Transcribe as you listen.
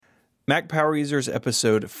Mac Power Users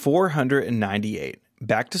episode 498,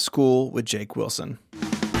 Back to School with Jake Wilson.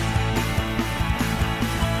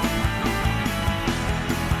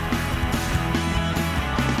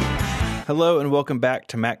 Hello and welcome back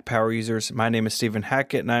to Mac Power Users. My name is Stephen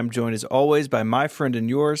Hackett and I'm joined as always by my friend and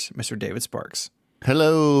yours, Mr. David Sparks.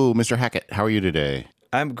 Hello, Mr. Hackett. How are you today?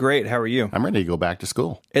 I'm great. How are you? I'm ready to go back to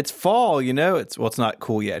school. It's fall, you know. It's not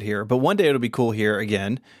cool yet here, but one day it'll be cool here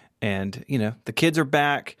again. And, you know, the kids are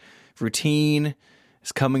back. Routine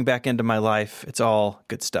is coming back into my life. It's all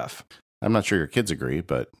good stuff. I'm not sure your kids agree,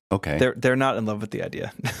 but okay. They're not in love with the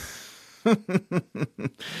idea.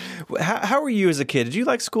 How were you as a kid? Did you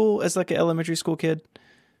like school as like an elementary school kid?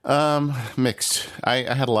 Mixed. I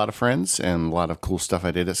had a lot of friends and a lot of cool stuff I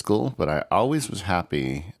did at school, but I always was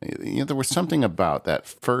happy. You know, there was something about that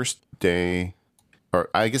first day, or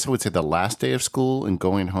I guess I would say the last day of school, and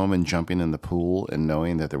going home and jumping in the pool and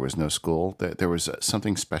knowing that there was no school. That there was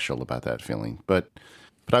something special about that feeling. But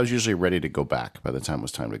I was usually ready to go back by the time it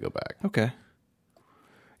was time to go back. Okay.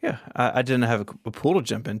 Yeah, I didn't have a pool to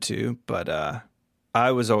jump into, but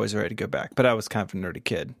I was always ready to go back. But I was kind of a nerdy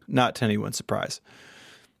kid, not to anyone's surprise.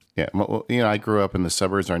 Yeah, well, you know, I grew up in the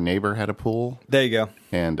suburbs. Our neighbor had a pool. There you go.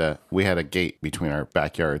 And we had a gate between our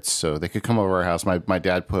backyards, so they could come over our house. My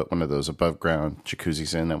dad put one of those above-ground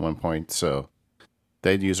jacuzzis in at one point, so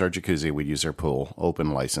they'd use our jacuzzi, we'd use their pool,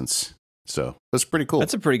 open license. So it was pretty cool.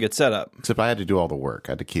 That's a pretty good setup. Except I had to do all the work.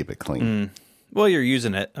 I had to keep it clean. Well, you're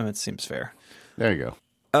using it. I mean, it seems fair. There you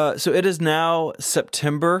go. So it is now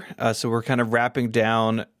September, so we're kind of wrapping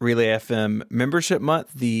down Relay FM membership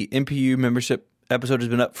month. The MPU membership episode has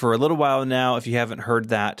been up for a little while now. If you haven't heard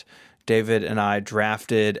that, David and I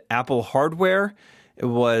drafted Apple hardware. It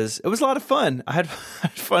was a lot of fun. I had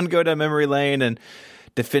fun going down memory lane and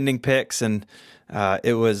defending picks, and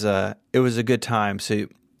it was a good time. So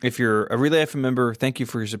if you're a Relay FM member, thank you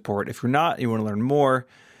for your support. If you're not, you want to learn more,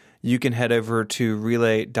 you can head over to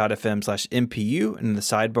relay.fm/MPU, and in the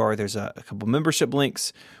sidebar, there's a couple membership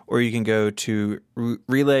links, or you can go to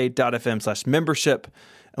relay.fm/membership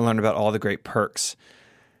and learn about all the great perks.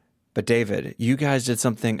 But David, you guys did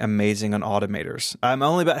something amazing on Automators. I'm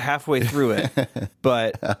only about halfway through it,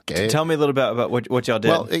 but Okay. Tell me a little bit about what y'all did.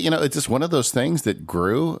 Well, you know, it's just one of those things that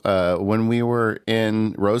grew when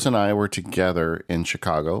Rose and I were together in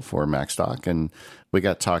Chicago for MacStock, and we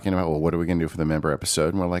got talking about, well, what are we going to do for the member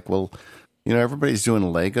episode? And we're like, well, you know, everybody's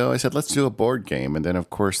doing Lego. I said, let's do a board game. And then, of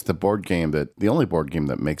course, the only board game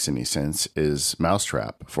that makes any sense is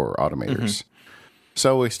Mousetrap for Automators. Mm-hmm.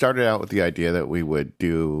 So we started out with the idea that we would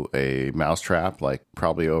do a mousetrap, like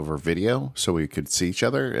probably over video, so we could see each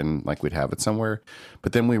other and like we'd have it somewhere.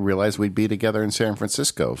 But then we realized we'd be together in San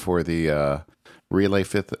Francisco for the Relay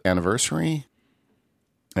 5th anniversary.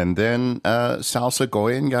 And then Sal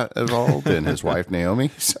Segoyan got involved and his wife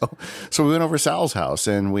Naomi. So we went over to Sal's house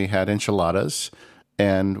and we had enchiladas.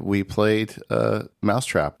 And we played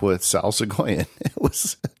Mousetrap with Sal Segoyan. It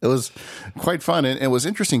was quite fun, and it was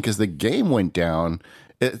interesting because the game went down.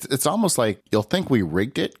 It's almost like you'll think we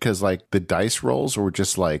rigged it because like the dice rolls were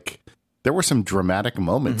just like there were some dramatic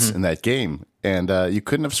moments in that game, and you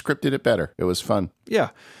couldn't have scripted it better. It was fun. Yeah.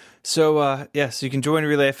 So so you can join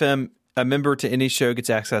Relay FM. A member to any show gets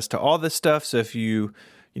access to all this stuff. So if you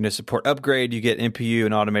support Upgrade, you get MPU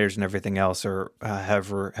and Automators and everything else, or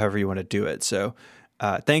however you want to do it. So.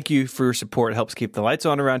 Thank you for your support. It helps keep the lights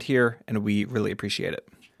on around here, and we really appreciate it.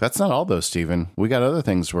 That's not all, though, Stephen. We got other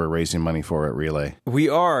things we're raising money for at Relay. We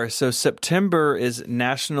are. So September is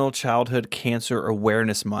National Childhood Cancer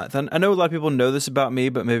Awareness Month. And I know a lot of people know this about me,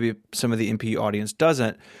 but maybe some of the MPU audience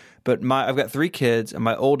doesn't. But I've got 3 kids, and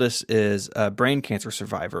my oldest is a brain cancer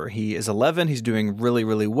survivor. He is 11. He's doing really,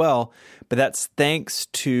 really well. But that's thanks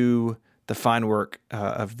to the fine work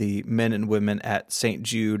of the men and women at St.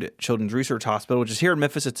 Jude Children's Research Hospital, which is here in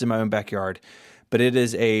Memphis. It's in my own backyard, but it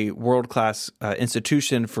is a world-class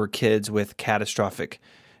institution for kids with catastrophic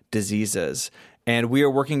diseases. And we are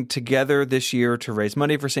working together this year to raise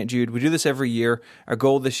money for St. Jude. We do this every year. Our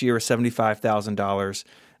goal this year is $75,000.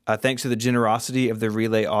 Thanks to the generosity of the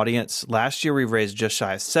Relay audience. Last year, we raised just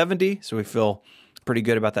shy of 70, so we feel pretty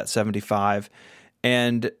good about that 75.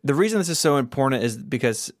 And the reason this is so important is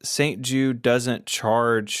because St. Jude doesn't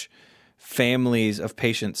charge families of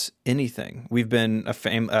patients anything. We've been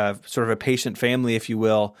sort of a patient family, if you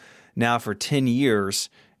will, now for 10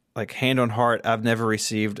 years. Like hand on heart, I've never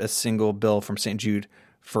received a single bill from St. Jude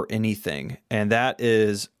for anything. And that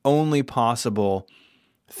is only possible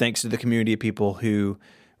thanks to the community of people who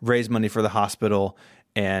raise money for the hospital.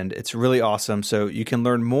 And it's really awesome. So you can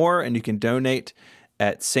learn more and you can donate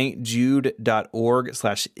at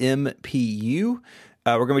stjude.org/MPU.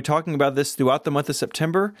 We're going to be talking about this throughout the month of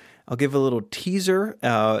September. I'll give a little teaser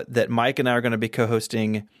that Mike and I are going to be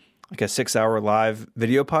co-hosting like a 6-hour live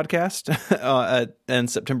video podcast on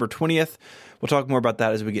September 20th. We'll talk more about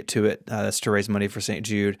that as we get to it. That's to raise money for St.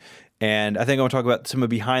 Jude. And I think I want to talk about some of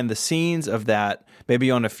behind the scenes of that, maybe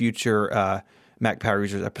on a future Mac Power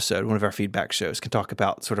Users episode. One of our feedback shows can talk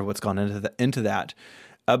about sort of what's gone into that.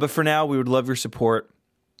 But for now, we would love your support.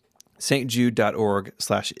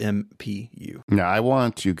 stjude.org/MPU. Now, I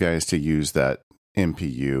want you guys to use that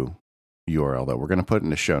MPU URL that we're going to put in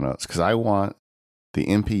the show notes, because I want the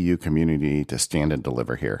MPU community to stand and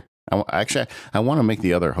deliver here. I want to make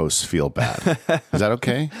the other hosts feel bad. Is that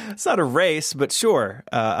okay? It's not a race, but sure.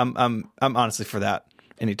 I'm honestly for that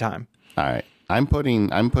anytime. All right. I'm putting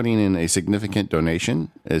in a significant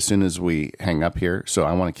donation as soon as we hang up here. So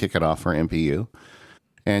I want to kick it off for MPU.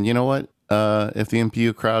 And you know what? If the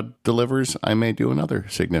MPU crowd delivers, I may do another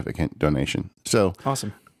significant donation. So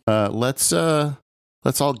awesome. Let's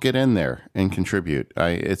all get in there and contribute.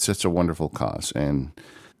 It's such a wonderful cause, and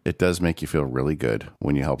it does make you feel really good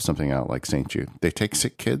when you help something out like St. Jude. They take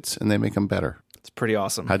sick kids and they make them better. It's pretty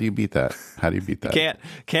awesome. How do you beat that?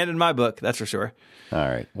 Can't in my book, that's for sure. All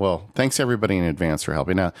right. Well, thanks everybody in advance for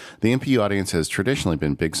helping out. The MPU audience has traditionally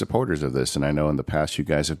been big supporters of this, and I know in the past you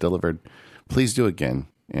guys have delivered. Please do again.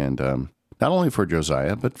 And not only for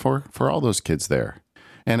Josiah, but for all those kids there.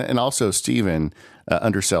 And also Stephen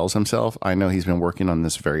undersells himself. I know he's been working on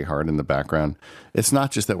this very hard in the background. It's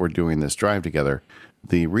not just that we're doing this drive together.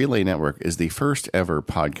 The Relay Network is the first ever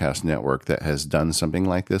podcast network that has done something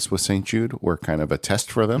like this with St. Jude. We're kind of a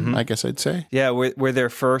test for them, I guess I'd say. Yeah, we're their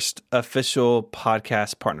first official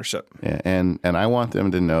podcast partnership. Yeah, and I want them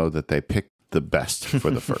to know that they picked the best for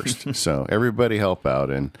the first. So everybody help out,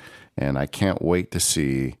 and I can't wait to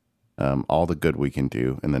see all the good we can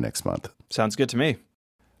do in the next month. Sounds good to me.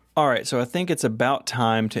 All right, so I think it's about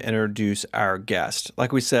time to introduce our guest.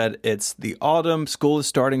 Like we said, it's the autumn. School is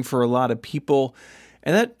starting for a lot of people,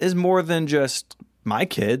 and that is more than just my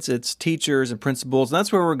kids. It's teachers and principals, and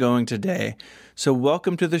that's where we're going today. So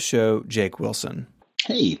welcome to the show, Jake Wilson.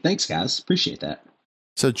 Hey, thanks, guys. Appreciate that.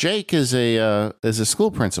 So Jake is a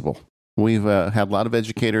school principal. We've had a lot of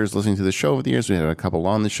educators listening to the show over the years. We had a couple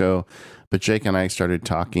on the show, but Jake and I started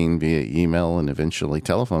talking via email and eventually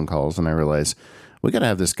telephone calls, and I realized we got to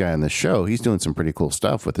have this guy on the show. He's doing some pretty cool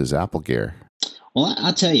stuff with his Apple gear. Well,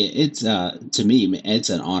 I'll tell you, it's to me,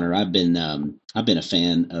 it's an honor. I've been a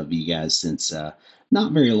fan of you guys since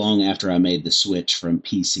not very long after I made the switch from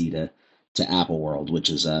PC to Apple World,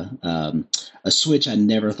 which is a switch I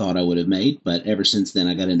never thought I would have made. But ever since then,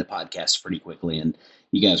 I got into podcasts pretty quickly, and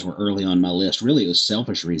you guys were early on my list. Really, it was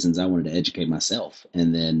selfish reasons. I wanted to educate myself,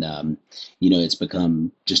 and then it's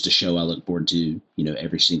become just a show I look forward to,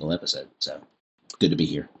 every single episode. So good to be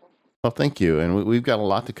here. Well, thank you. And we've got a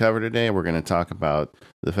lot to cover today. We're going to talk about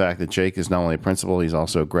the fact that Jake is not only a principal, he's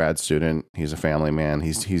also a grad student. He's a family man.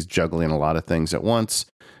 He's juggling a lot of things at once.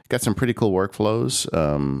 Got some pretty cool workflows.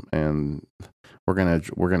 And we're going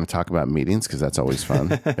to talk about meetings because that's always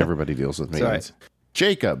fun. Everybody deals with meetings. Right.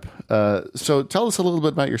 Jacob, so tell us a little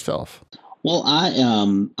bit about yourself. Well, I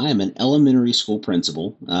am an elementary school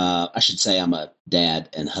principal. I should say I'm a dad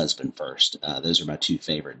and husband first. Those are my two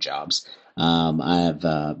favorite jobs. I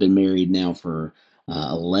have been married now for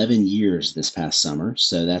 11 years this past summer,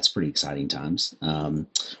 so that's pretty exciting times.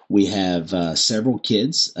 We have several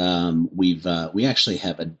kids. We actually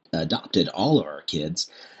have adopted all of our kids.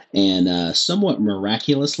 And somewhat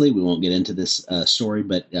miraculously, we won't get into this story,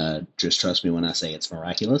 but just trust me when I say it's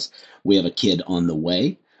miraculous. We have a kid on the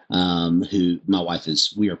way. Who my wife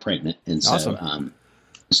we are pregnant. And so, awesome.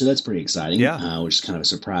 So that's pretty exciting. Yeah. Which is kind of a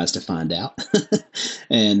surprise to find out.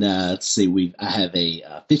 And, let's see, I have a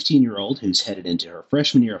 15-year-old who's headed into her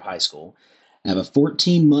freshman year of high school. I have a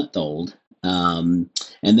 14-month-old. And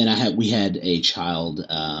then we had a child,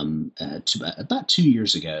 about 2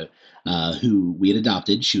 years ago, who we had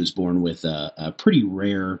adopted. She was born with a pretty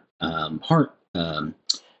rare,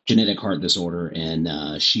 genetic heart disorder,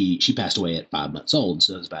 and she passed away at 5 months old.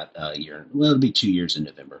 So it was about a year. Well, it'll be 2 years in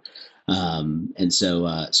November. And so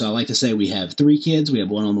I like to say we have 3 kids. We have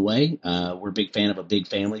one on the way. We're a big fan of a big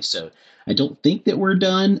family. So I don't think that we're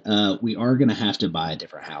done. We are going to have to buy a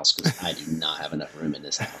different house because I do not have enough room in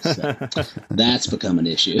this house. So that's become an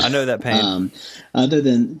issue. I know that pain. Other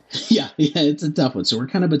than, yeah, it's a tough one. So we're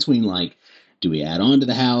kind of between do we add on to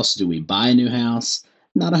the house? Do we buy a new house?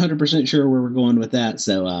 Not 100% sure where we're going with that.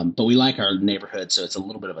 So, but we like our neighborhood, so it's a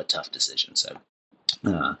little bit of a tough decision. So,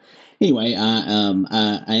 anyway, I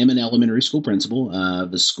am an elementary school principal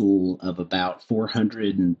of a school of about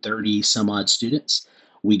 430 some odd students.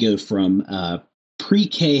 We go from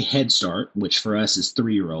pre-K Head Start, which for us is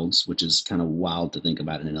 3-year-olds, which is kind of wild to think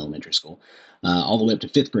about in an elementary school, all the way up to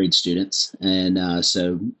 5th grade students. And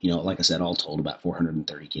so, like I said, all told about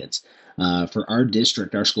 430 kids. For our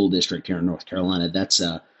district, our school district here in North Carolina, that's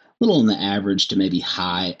a little on the average to maybe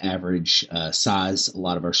high average size. A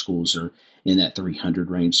lot of our schools are in that 300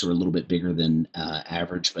 range, so we're a little bit bigger than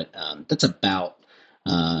average, but that's about,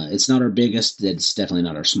 it's not our biggest, it's definitely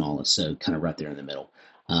not our smallest, so kind of right there in the middle.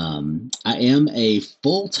 I am a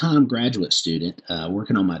full-time graduate student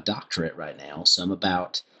working on my doctorate right now, so I'm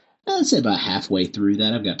I'd say about halfway through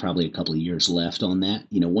that. I've got probably a couple of years left on that.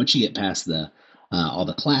 Once you get past all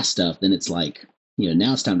the class stuff, then it's like,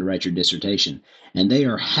 now it's time to write your dissertation, and they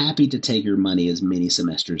are happy to take your money as many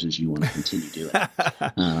semesters as you want to continue doing.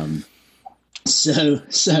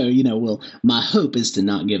 Well, my hope is to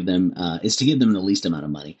not give them, is to give them the least amount of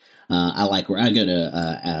money. I like where I go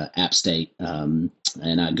to App State, and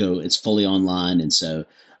it's fully online. And so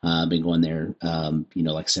I've been going there,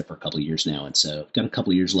 like I said, for a couple of years now. And so I've got a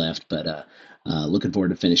couple of years left, but looking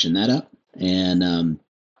forward to finishing that up. And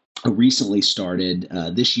I recently started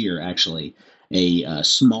this year, actually, a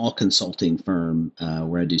small consulting firm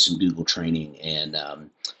where I do some Google training and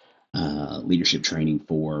leadership training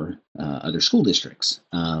for other school districts.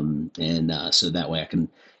 So that way I can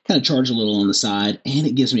kind of charge a little on the side, and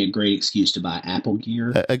it gives me a great excuse to buy Apple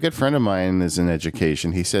gear. A good friend of mine is in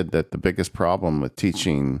education. He said that the biggest problem with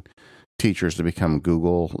teaching teachers to become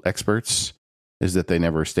Google experts is that they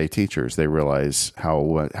never stay teachers. They realize how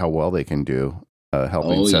well they can do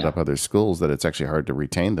helping set up other schools, that it's actually hard to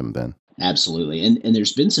retain them then. Absolutely. And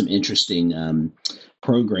there's been some interesting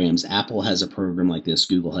programs. Apple has a program like this.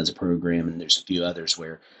 Google has a program, and there's a few others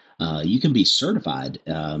where you can be certified,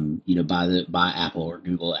 by Apple or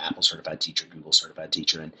Google, Apple certified teacher, Google certified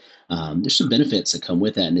teacher, and there's some benefits that come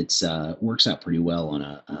with that, and it's works out pretty well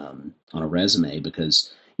on a resume,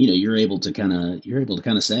 because you're able to kind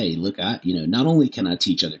of say, look, not only can I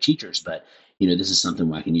teach other teachers, but this is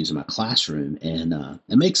something I can use in my classroom, and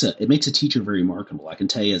it makes a teacher very marketable. I can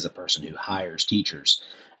tell you, as a person who hires teachers,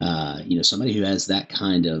 somebody who has that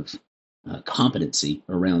kind of competency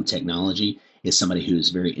around technology is somebody who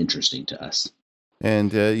is very interesting to us.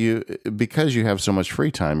 And because you have so much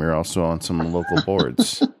free time, you're also on some local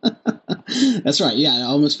boards. That's right. Yeah, I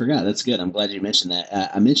almost forgot. That's good. I'm glad you mentioned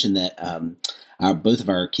that. I mentioned that both of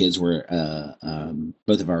our kids were,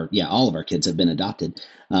 all of our kids have been adopted.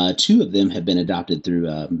 2 of them have been adopted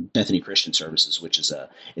through Bethany Christian Services, which is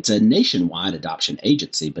it's a nationwide adoption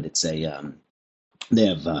agency, but it's they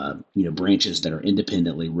have branches that are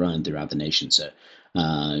independently run throughout the nation. So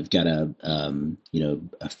we've got a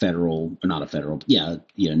federal, or not a federal,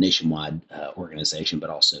 nationwide organization, but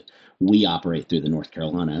also we operate through the North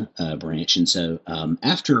Carolina branch. And so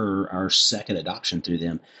after our second adoption through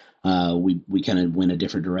them, we kind of went a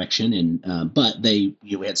different direction, and but we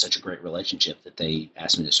had such a great relationship that they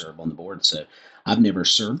asked me to serve on the board. So I've never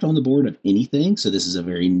served on the board of anything, so this is a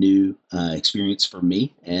very new experience for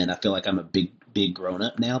me, and I feel like I'm a big grown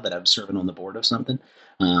up now that I'm serving on the board of something,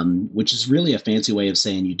 which is really a fancy way of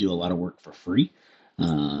saying you do a lot of work for free.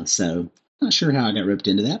 So not sure how I got roped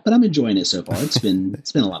into that, but I'm enjoying it so far. It's been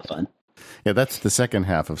a lot of fun. Yeah, that's the second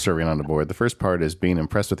half of serving on the board. The first part is being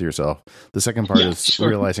impressed with yourself. The second part is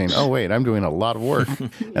realizing, oh, wait, I'm doing a lot of work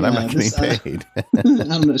and I'm not getting paid.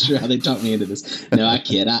 I'm not sure how they talked me into this. No, I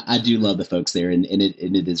kid. I do love the folks there, and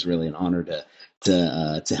it is really an honor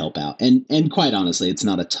to help out. And quite honestly, it's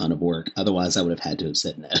not a ton of work. Otherwise, I would have had to have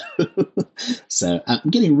said no. So I'm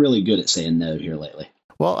getting really good at saying no here lately.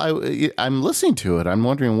 Well, I'm listening to it. I'm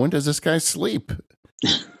wondering, when does this guy sleep?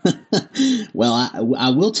 Well, I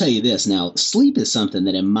will tell you this. Now, sleep is something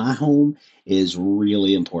that in my home is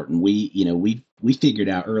really important. We figured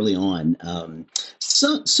out early on,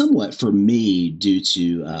 somewhat for me due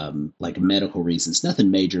to like medical reasons, nothing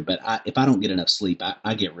major, but if I don't get enough sleep,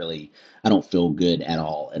 I don't feel good at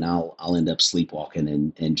all, and I'll end up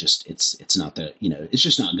sleepwalking, and just it's not it's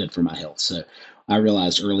just not good for my health. So I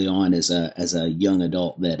realized early on as a young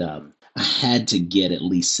adult that I had to get at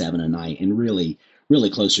least 7 a night, and really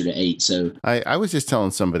closer to 8. So I was just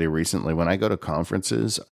telling somebody recently, when I go to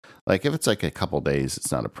conferences, like if it's like a couple days,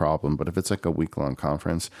 it's not a problem. But if it's like a week-long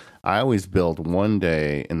conference, I always build one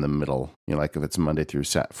day in the middle. Like if it's Monday through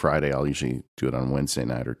Friday, I'll usually do it on Wednesday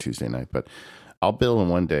night or Tuesday night. But I'll build in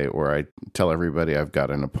one day where I tell everybody I've got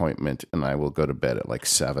an appointment, and I will go to bed at like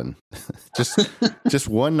 7. just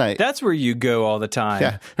one night. That's where you go all the time.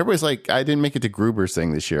 Yeah. Everybody's like, I didn't make it to Gruber's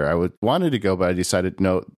thing this year. I wanted to go, but I decided,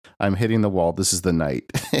 no, I'm hitting the wall. This is the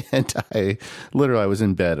night. And I was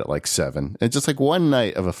in bed at like 7. And just like one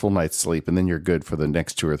night of a full night's sleep, and then you're good for the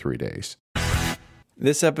next 2 or 3 days.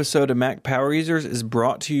 This episode of Mac Power Users is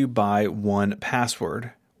brought to you by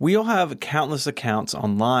 1Password. We all have countless accounts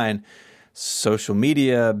online, social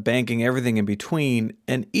media, banking, everything in between,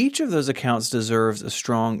 and each of those accounts deserves a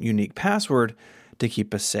strong, unique password to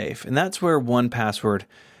keep us safe. And that's where 1Password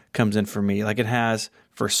comes in for me, like it has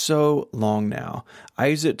for so long now. I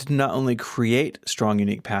use it to not only create strong,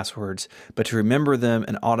 unique passwords, but to remember them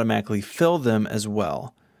and automatically fill them as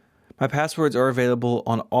well. My passwords are available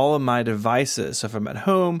on all of my devices, so if I'm at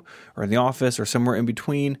home or in the office or somewhere in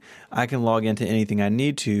between, I can log into anything I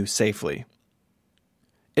need to safely.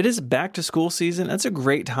 It is back to school season. It's a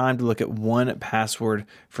great time to look at 1Password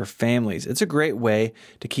for families. It's a great way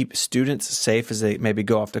to keep students safe as they maybe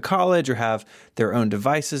go off to college or have their own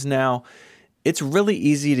devices now. It's really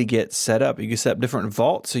easy to get set up. You can set up different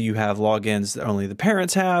vaults so you have logins that only the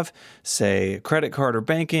parents have, say credit card or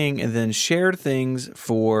banking, and then shared things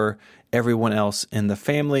for everyone else in the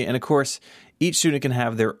family. And of course, each student can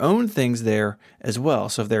have their own things there as well.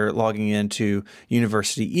 So if they're logging into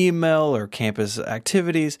university email or campus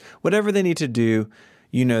activities, whatever they need to do,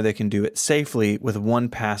 you know they can do it safely with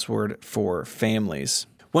 1Password for families.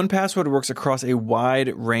 1Password works across a wide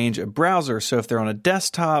range of browsers, so if they're on a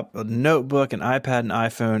desktop, a notebook, an iPad, an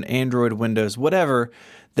iPhone, Android, Windows, whatever,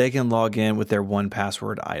 they can log in with their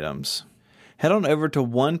 1Password items. Head on over to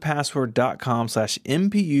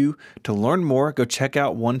 1password.com/MPU to learn more. Go check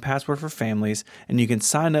out 1Password for families, and you can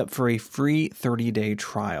sign up for a free 30-day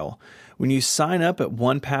trial. When you sign up at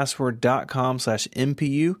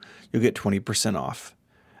 1password.com/MPU, you'll get 20% off.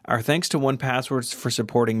 Our thanks to 1Password for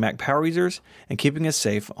supporting Mac Power Users and keeping us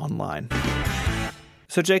safe online.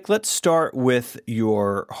 So, Jake, let's start with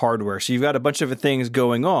your hardware. So you've got a bunch of things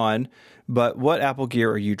going on, but what Apple Gear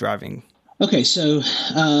are you driving? Okay, so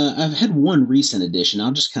I've had one recent addition.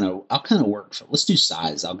 I'll kind of work. Let's do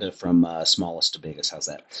size. I'll go from smallest to biggest. How's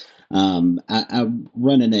that? I'm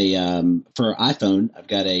running for iPhone. I've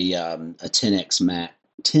got a 10X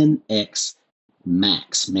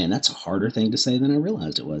Max. Man, that's a harder thing to say than I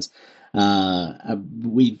realized it was.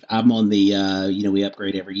 I'm on the we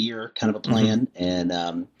upgrade every year kind of a plan,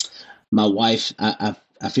 and my wife, I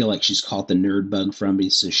feel like she's caught the nerd bug from me,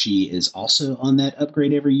 so she is also on that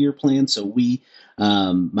upgrade every year plan. So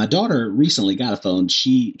my daughter recently got a phone.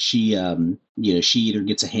 She either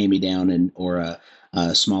gets a hand-me-down or a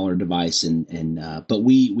smaller device, but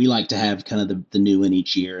we like to have kind of the new one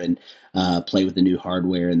each year and play with the new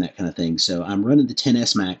hardware and that kind of thing. So I'm running the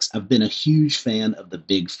 10S Max. I've been a huge fan of the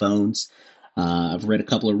big phones. I've read a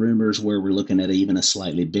couple of rumors where we're looking at even a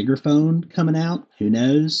slightly bigger phone coming out. Who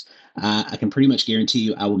knows? I can pretty much guarantee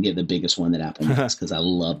you I will get the biggest one that Apple makes because I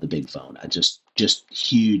love the big phone. I just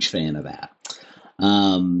huge fan of that.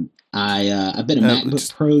 I've been a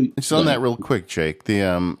MacBook Pro. Just on that real quick, Jake.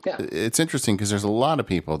 It's interesting because there's a lot of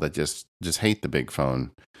people that just hate the big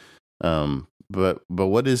phone. But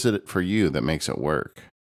what is it for you that makes it work?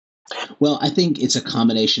 Well, I think it's a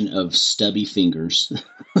combination of stubby fingers,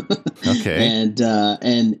 okay, and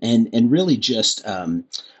really just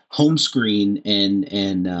home screen and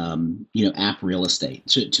app real estate.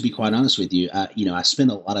 To be quite honest with you, I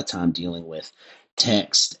spend a lot of time dealing with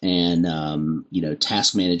text and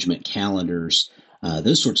task management, calendars,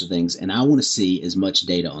 those sorts of things, and I want to see as much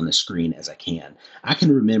data on the screen as I can. I can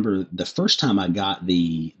remember the first time I got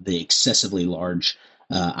the excessively large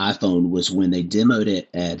iPhone was when they demoed it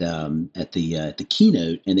at the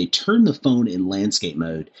keynote, and they turned the phone in landscape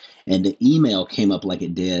mode, and the email came up like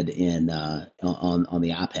it did on the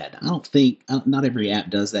iPad. I don't think not every app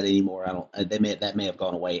does that anymore. That may have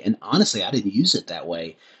gone away, and honestly, I didn't use it that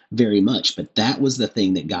way very much. But that was the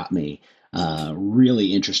thing that got me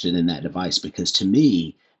really interested in that device, because to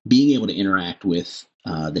me, being able to interact with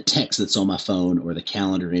the text that's on my phone or the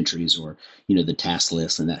calendar entries or, the task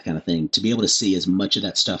list and that kind of thing, to be able to see as much of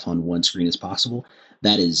that stuff on one screen as possible,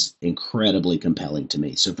 that is incredibly compelling to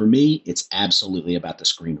me. So for me, it's absolutely about the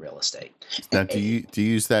screen real estate. Now, do you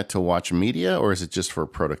use that to watch media, or is it just for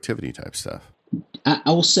productivity type stuff? I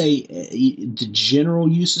will say the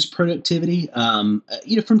general use is productivity. From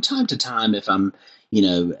time to time, if I'm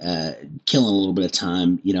killing a little bit of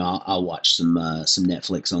time, I'll watch some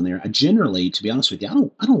Netflix on there. I generally, to be honest with you, I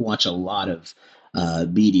don't watch a lot of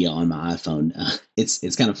media on my iPhone.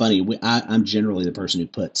 It's kind of funny. I'm generally the person who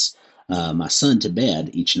puts my son to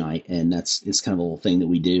bed each night, and it's kind of a little thing that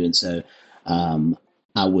we do. And so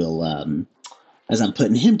I will, as I'm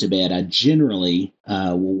putting him to bed, I generally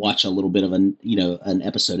will watch a little bit of an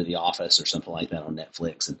episode of The Office or something like that on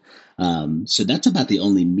Netflix, and so that's about the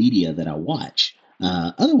only media that I watch.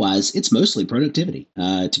 Otherwise, it's mostly productivity,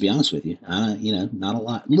 to be honest with you. Not a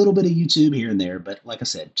lot, a little bit of YouTube here and there, but like I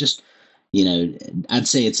said, just I'd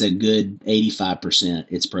say it's a good 85%.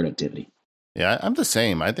 It's productivity. Yeah, I'm the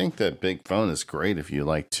same. I think that big phone is great if you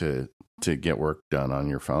like to get work done on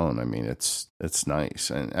your phone. I mean, it's nice.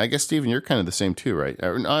 And I guess Stephen, you're kind of the same too, right?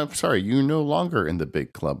 No, I'm sorry, you're no longer in the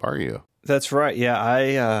big club, are you? That's right. Yeah,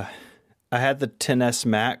 I had the 10s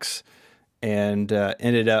Max and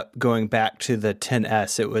ended up going back to the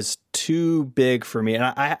 10s. It was too big for me, and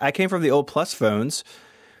I came from the old Plus phones,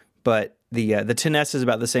 but the 10s is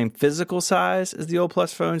about the same physical size as the old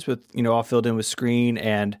Plus phones, with all filled in with screen,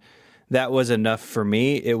 and that was enough for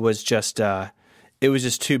me. It was just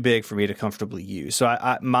too big for me to comfortably use.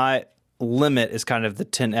 So my limit is kind of the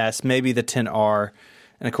 10s, maybe the 10R,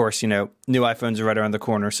 and of course, new iPhones are right around the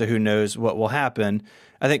corner, so who knows what will happen.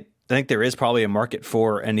 I think there is probably a market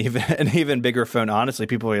for an even bigger phone. Honestly,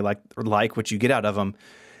 people really like what you get out of them.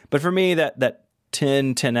 But for me, that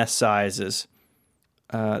 10s size is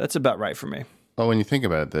that's about right for me. Well, when you think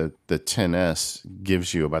about it, the 10s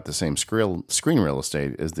gives you about the same screen real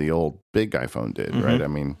estate as the old big iPhone did, mm-hmm. right? I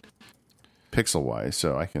mean, pixel wise,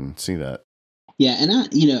 so I can see that. Yeah, and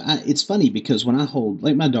it's funny because when I hold,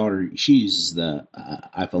 like my daughter, she uses the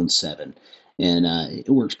iPhone 7, and it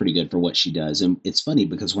works pretty good for what she does. And it's funny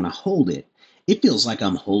because when I hold it, it feels like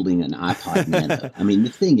I'm holding an iPod Nano. I mean, the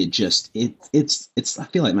thing, it's. I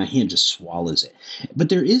feel like my hand just swallows it. But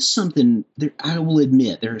there is something there. I will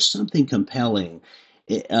admit there is something compelling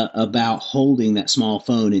about holding that small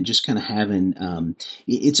phone and just kind of having.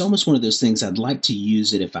 It's almost one of those things. I'd like to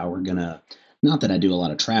use it if I were gonna. Not that I do a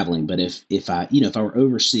lot of traveling, but if I were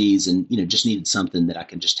overseas and, just needed something that I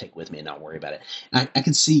could just take with me and not worry about it, I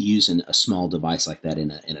could see using a small device like that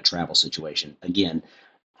in a travel situation. Again,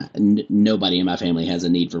 nobody in my family has a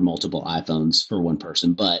need for multiple iPhones for one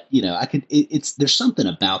person, but there's something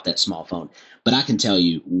about that small phone. But I can tell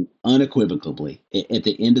you unequivocally, at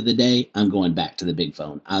the end of the day, I'm going back to the big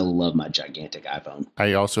phone. I love my gigantic iPhone. Are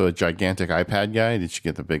you also a gigantic iPad guy? Did you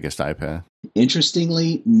get the biggest iPad?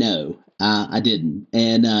 Interestingly, no, I didn't,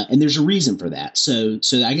 and there's a reason for that. So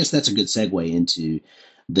I guess that's a good segue into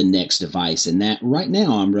the next device, and that right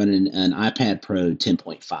now I'm running an iPad Pro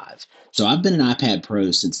 10.5. So I've been an iPad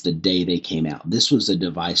Pro since the day they came out. This was a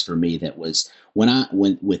device for me that was when I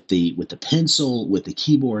went with the pencil, with the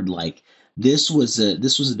keyboard, like this was a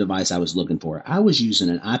device I was looking for. I was using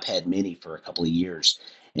an iPad Mini for a couple of years,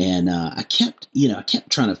 and I kept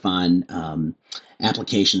trying to find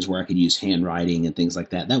applications where I could use handwriting and things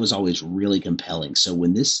like that. That was always really compelling. So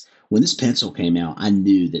when this pencil came out, I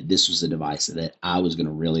knew that this was a device that I was going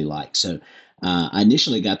to really like. So I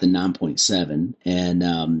initially got the 9.7,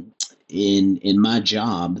 and in my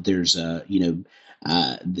job, there's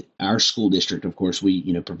our school district, of course,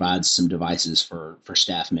 we provides some devices for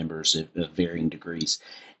staff members of varying degrees.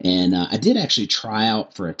 And I did actually try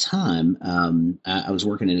out for a time. I was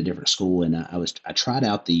working in a different school, and I tried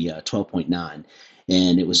out the 12.9.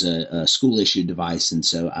 And it was a school issued device. And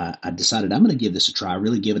so I decided I'm going to give this a try,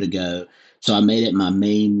 really give it a go. So I made it my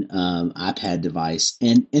main iPad device.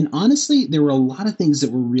 And honestly, there were a lot of things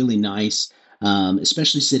that were really nice,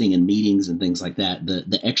 especially sitting in meetings and things like that.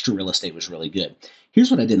 The extra real estate was really good.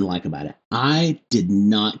 Here's what I didn't like about it. I did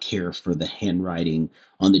not care for the handwriting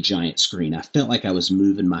on the giant screen. I felt like I was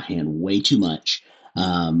moving my hand way too much.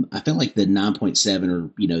 I felt like the 9.7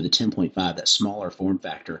 or, the 10.5, that smaller form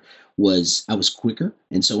factor I was quicker.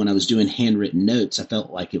 And so when I was doing handwritten notes, I felt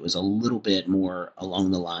like it was a little bit more along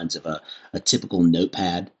the lines of a typical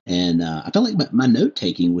notepad. And I felt like my note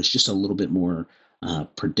taking was just a little bit more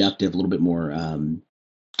productive, a little bit more,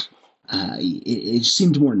 it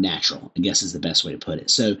seemed more natural, I guess is the best way to put it.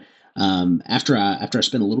 So after I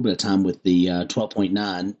spent a little bit of time with the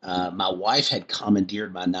 12.9, my wife had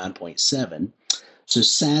commandeered my 9.7. So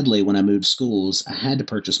sadly, when I moved schools, I had to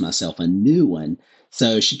purchase myself a new one.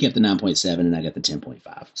 So she kept the 9.7 and I got the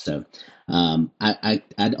 10.5. So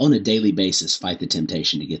I'd on a daily basis fight the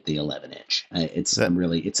temptation to get the 11-inch.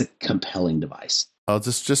 It's a compelling device. Oh,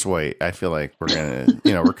 just wait. I feel like we're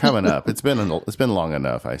gonna, we're coming up. It's been long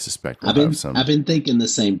enough. I suspect I've been thinking the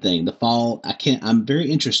same thing. The fall, I'm very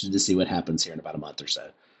interested to see what happens here in about a month or so.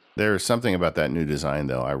 There's something about that new design,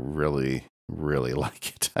 though. I really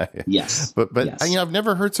like it. Yes. But yes. I've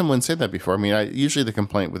never heard someone say that before. I mean, usually the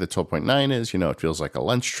complaint with the 12.9 is, it feels like a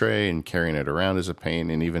lunch tray and carrying it around is a pain,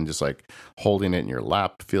 and even just like holding it in your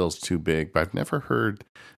lap feels too big. But I've never heard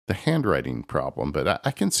the handwriting problem. But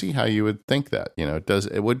I can see how you would think that.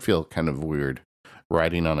 It would feel kind of weird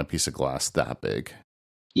writing on a piece of glass that big.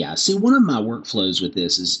 Yeah. See, one of my workflows with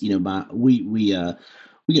this is,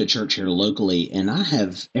 we go to church here locally, and I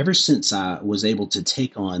have, ever since I was able to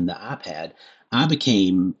take on the iPad, I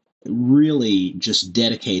became really just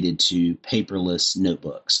dedicated to paperless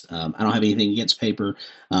notebooks. I don't have anything against paper.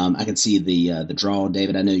 I can see the draw,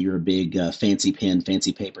 David. I know you're a big fancy pen,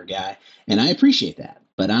 fancy paper guy, and I appreciate that.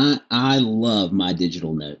 But I love my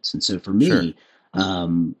digital notes, and so for Sure. me,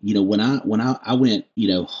 when I went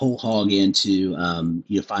whole hog into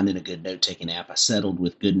finding a good note taking app, I settled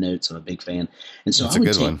with Good Notes. I'm a big fan, and so That's a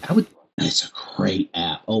good one. I would. It's a great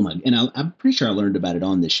app. Oh my! And I'm pretty sure I learned about it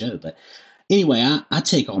on this show, but anyway, I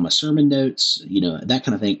take all my sermon notes, that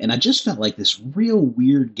kind of thing. And I just felt like this real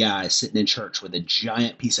weird guy sitting in church with a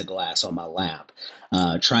giant piece of glass on my lap,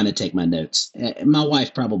 trying to take my notes. My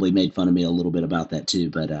wife probably made fun of me a little bit about that too.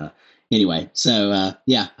 But anyway, so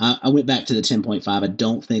yeah, I went back to the 10.5. I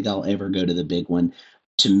don't think I'll ever go to the big one.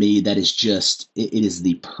 To me, that is just, it is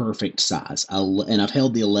the perfect size. And I've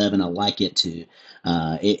held the 11. I like it too.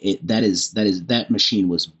 That machine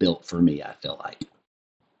was built for me, I feel like.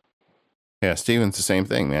 Yeah, Steven's the same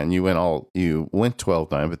thing, man. You went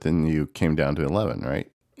 12.9, but then you came down to 11,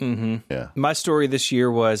 right? Mm-hmm. Yeah. My story this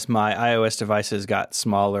year was my iOS devices got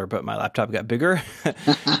smaller, but my laptop got bigger.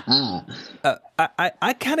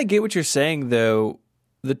 I kind of get what you're saying, though.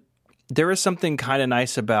 There is something kind of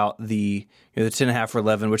nice about the 10.5 or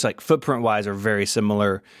 11, which like footprint wise are very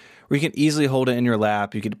similar, where you can easily hold it in your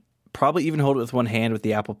lap. You could probably even hold it with one hand with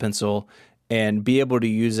the Apple Pencil and be able to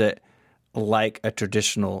use it like a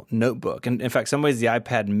traditional notebook. And in fact, some ways the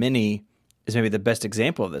iPad Mini is maybe the best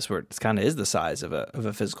example of this, where it kind of is the size of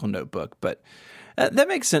a physical notebook. But that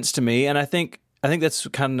makes sense to me, and I think that's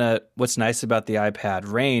kind of what's nice about the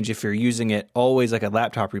iPad range. If you're using it always like a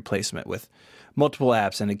laptop replacement with multiple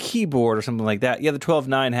apps and a keyboard or something like that, yeah, the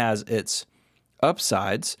 12.9 has its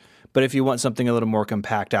upsides. But if you want something a little more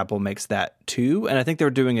compact, Apple makes that too. And I think they're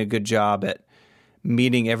doing a good job at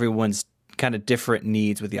meeting everyone's kind of different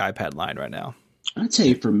needs with the iPad line right now. I'd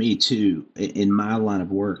say for me too, in my line of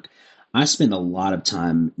work, I spend a lot of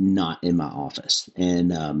time not in my office,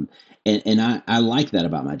 and I like that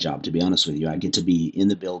about my job. To be honest with you, I get to be in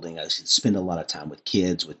the building. I spend a lot of time with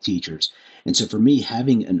kids, with teachers, and so for me,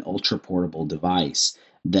 having an ultra portable device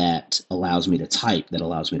that allows me to type, that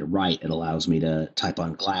allows me to write, it allows me to type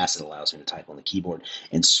on glass, it allows me to type on the keyboard,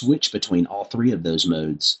 and switch between all three of those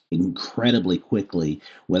modes incredibly quickly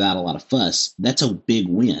without a lot of fuss. That's a big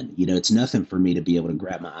win. It's nothing for me to be able to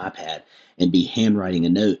grab my iPad and be handwriting a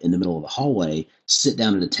note in the middle of the hallway, sit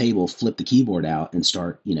down at a table, flip the keyboard out, and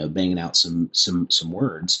start banging out some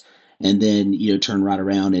words, and then turn right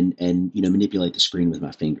around and manipulate the screen with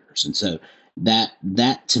my fingers. And so that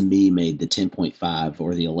to me made the 10.5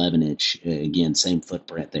 or the 11-inch, again, same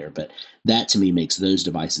footprint there, but that to me makes those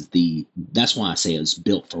devices that's why I say it was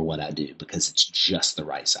built for what I do, because it's just the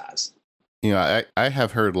right size. I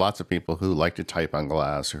have heard lots of people who like to type on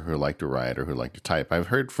glass, or who like to write, or who like to type. I've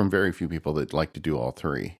heard from very few people that like to do all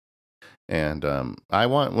three. And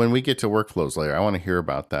when we get to workflows later, I want to hear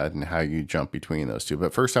about that and how you jump between those two.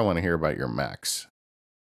 But first, I want to hear about your Macs.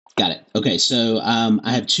 Got it. Okay, so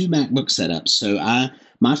I have two MacBook setups. So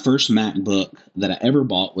my first MacBook that I ever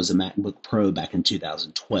bought was a MacBook Pro back in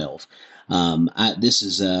 2012. This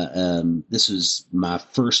was my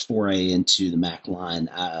first foray into the Mac line.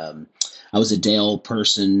 I was a Dell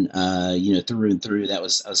person, through and through. I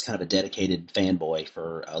was kind of a dedicated fanboy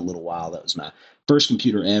for a little while. That was my first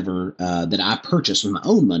computer ever that I purchased with my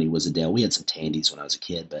own money, was a Dell. We had some Tandies when I was a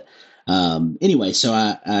kid, but anyway, so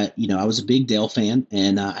I was a big Dell fan,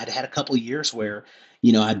 and I'd had a couple of years where,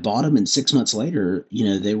 I'd bought them, and 6 months later,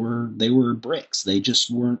 they were bricks. They just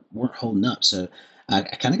weren't holding up. So I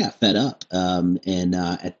kind of got fed up. And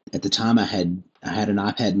at the time, I had an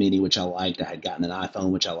iPad Mini, which I liked. I had gotten an iPhone,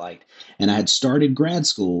 which I liked, and I had started grad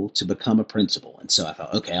school to become a principal. And so I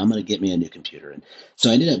thought, okay, I'm going to get me a new computer. And so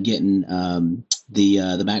I ended up getting the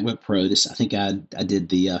MacBook Pro. I think I did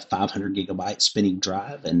the 500 gigabyte spinning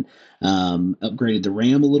drive, and upgraded the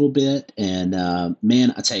RAM a little bit. And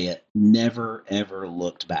man, I tell you, never ever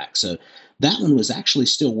looked back. So that one was actually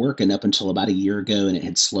still working up until about a year ago, and it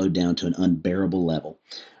had slowed down to an unbearable level.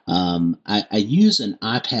 I use a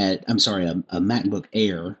MacBook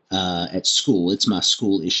Air at school. It's my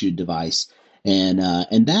school issued device, and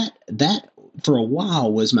that for a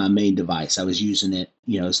while was my main device. I was using it,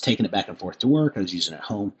 I was taking it back and forth to work. I was using it at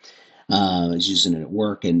home. I was using it at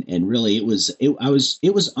work, and really it was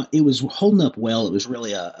holding up well. It was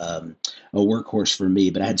really a workhorse for me,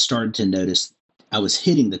 but I had started to notice I was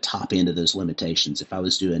hitting the top end of those limitations. If I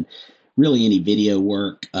was doing really any video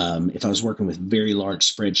work, if I was working with very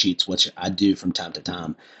large spreadsheets, which I do from time to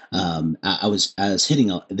time, I was hitting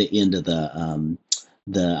the end of the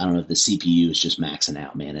I don't know if the CPU is just maxing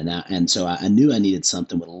out, man. And so I knew I needed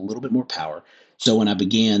something with a little bit more power. So when I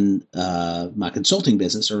began my consulting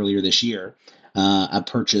business earlier this year, I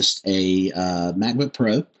purchased a MacBook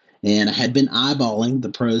Pro, and I had been eyeballing the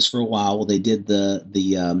Pros for a while. Well, they did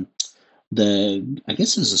the I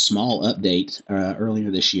guess it was a small update earlier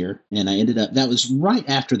this year, and I ended up that was right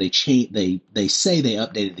after they changed. They say they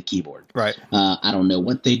updated the keyboard. Right. I don't know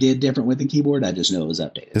what they did different with the keyboard. I just know it was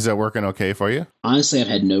updated. Is that working okay for you? Honestly, I've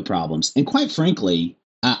had no problems, and quite frankly,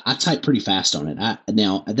 I type pretty fast on it.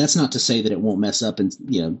 Now that's not to say that it won't mess up in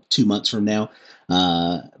 2 months from now,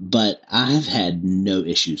 but I've had no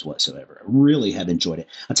issues whatsoever. I really have enjoyed it.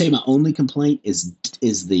 I'll tell you, my only complaint is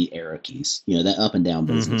the arrow keys. That up and down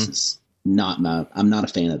business is I'm not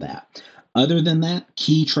a fan of that. Other than that,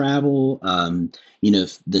 key travel,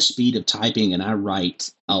 the speed of typing, and I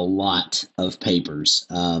write a lot of papers.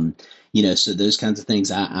 So those kinds of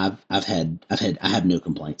things, I have no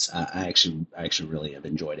complaints. I actually really have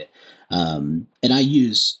enjoyed it. And I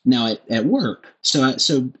use now at work. So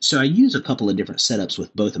I use a couple of different setups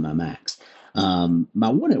with both of my Macs. My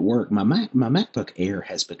one at work, my MacBook Air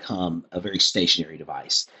has become a very stationary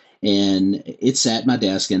device, and it's at my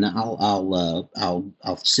desk. And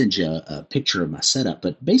I'll send you a picture of my setup.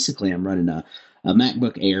 But basically, I'm running a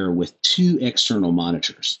MacBook Air with 2 external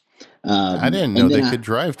monitors. I didn't know they could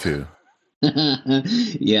drive 2.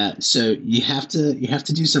 Yeah, so you have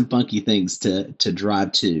to do some funky things to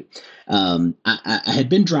drive 2. I had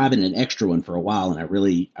been driving an extra one for a while, and I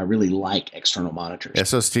really like external monitors. Yeah,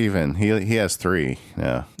 so Steven, he has 3.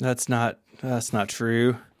 Yeah, That's not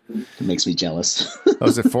true. It makes me jealous. Oh,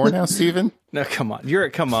 is it 4 now, Steven? No, come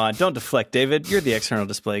on. Don't deflect, David. You're the external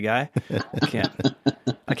display guy.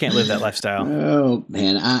 I can't live that lifestyle. Oh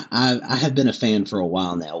man, I have been a fan for a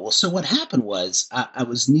while now. Well, so what happened was I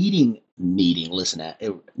was needing. Listen,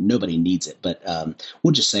 nobody needs it, but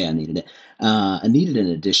we'll just say I needed it. I needed an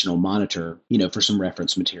additional monitor, for some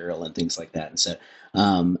reference material and things like that. And so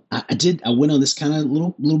I went on this kind of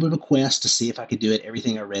little bit of a quest to see if I could do it.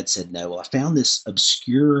 Everything I read said no. Well, I found this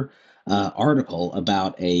obscure article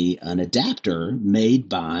about an adapter made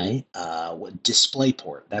by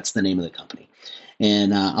DisplayPort. That's the name of the company.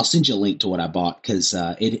 And I'll send you a link to what I bought because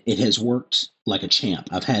it has worked like a champ.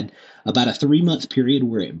 I've had about a 3-month period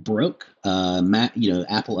where it broke.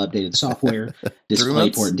 Apple updated the software.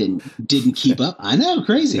 DisplayPort didn't keep up. I know,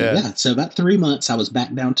 crazy. Yeah. So about 3 months, I was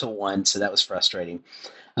back down to 1. So that was frustrating.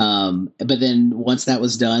 But then once that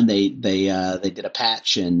was done, they did a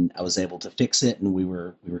patch, and I was able to fix it, and we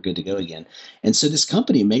were good to go again. And so this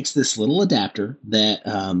company makes this little adapter that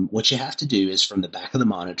what you have to do is from the back of the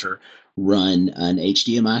monitor run an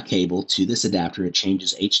HDMI cable to this adapter. It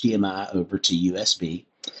changes HDMI over to USB.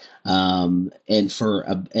 And for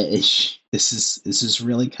this is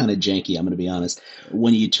really kind of janky. I'm going to be honest.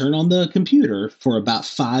 When you turn on the computer for about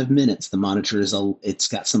 5 minutes, the monitor it's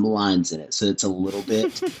got some lines in it, so it's a little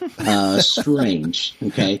bit strange.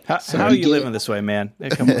 Okay, how are you living this way, man?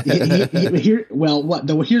 Come on. Here's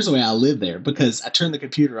the way I live there, because I turn the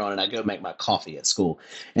computer on and I go make my coffee at school,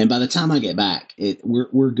 and by the time I get back,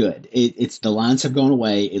 we're good. It's the lines have gone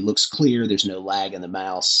away. It looks clear. There's no lag in the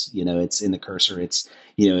mouse. It's in the cursor. It's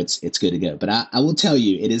good to go. But I will tell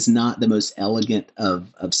you, it is not the most elegant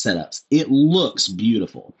of setups. It looks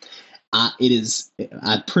beautiful.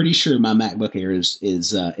 I'm pretty sure my MacBook Air is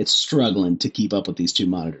it's struggling to keep up with these 2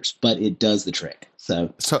 monitors, but it does the trick.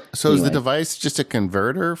 So anyway. Is the device just a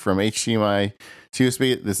converter from HDMI to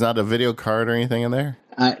USB? There's not a video card or anything in there?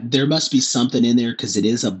 There must be something in there, because it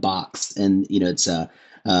is a box, and it's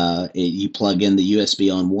you plug in the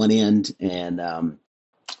USB on one end, and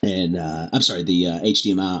I'm sorry, the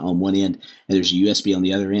HDMI on one end, and there's a USB on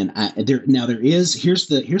the other end. Here's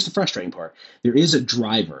the frustrating part. There is a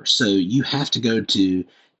driver, so you have to go to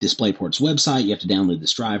DisplayPort's website. You have to download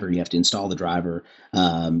this driver. You have to install the driver.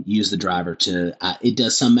 Use the driver to. It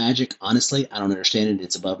does some magic. Honestly, I don't understand it.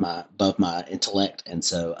 It's above my intellect, and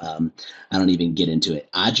so I don't even get into it.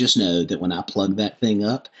 I just know that when I plug that thing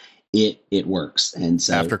up, it works. And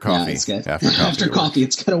so after coffee, after coffee,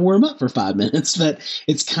 it's got to warm up for 5 minutes. But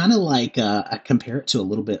it's kind of like I compare it to a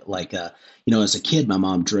little bit like as a kid, my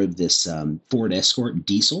mom drove this Ford Escort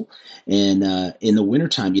diesel, and in the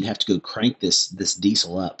wintertime, you'd have to go crank this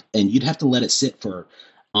diesel up, and you'd have to let it sit for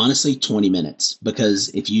honestly 20 minutes, because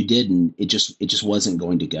if you didn't, it just wasn't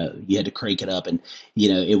going to go. You had to crank it up, and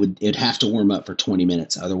it'd have to warm up for 20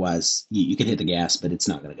 minutes. Otherwise, you could hit the gas, but it's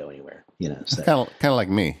not going to go anywhere. So kind of like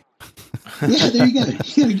me. Yeah, there you go.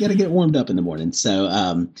 You gotta get warmed up in the morning. So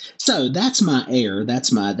that's my Air.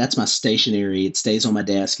 That's my stationary. It stays on my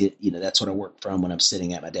desk. That's what I work from when I'm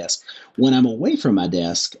sitting at my desk. When I'm away from my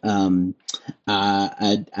desk,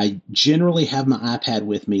 I generally have my iPad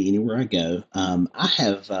with me anywhere I go. I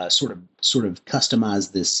have sort of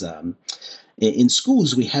customized this. In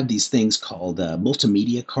schools, we have these things called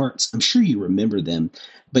multimedia carts. I'm sure you remember them,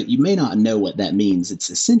 but you may not know what that means.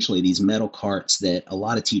 It's essentially these metal carts that a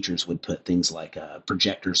lot of teachers would put things like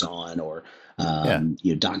projectors on, or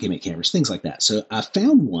Yeah. document cameras, things like that. So I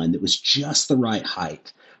found one that was just the right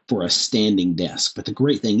height for a standing desk. But the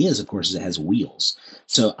great thing is, of course, is it has wheels.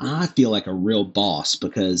 So I feel like a real boss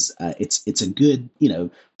because it's a good,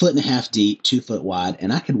 foot and a half deep, 2 foot wide,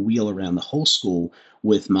 and I can wheel around the whole school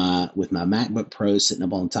with my MacBook Pro sitting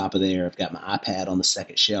up on top of there. I've got my iPad on the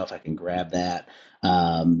second shelf. I can grab that,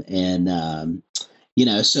 and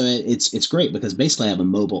so it's great because basically I have a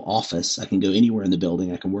mobile office. I can go anywhere in the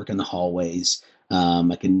building. I can work in the hallways.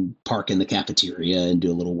 I can park in the cafeteria and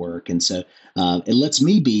do a little work, and so it lets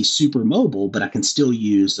me be super mobile, but I can still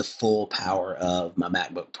use the full power of my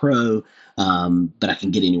MacBook Pro. But I can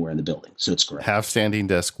get anywhere in the building, so it's great. Half standing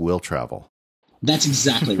desk will travel. That's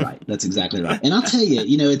exactly right. That's exactly right. And I'll tell you,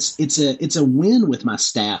 it's a win with my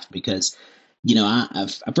staff because,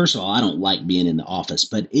 first of all, I don't like being in the office,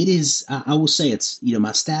 but it is. I will say it's.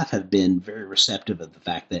 My staff have been very receptive of the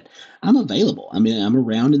fact that I'm available. I mean, I'm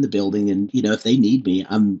around in the building, and if they need me,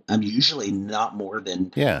 I'm usually not more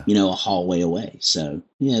than a hallway away. So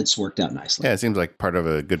yeah, it's worked out nicely. Yeah, it seems like part of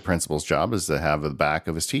a good principal's job is to have the back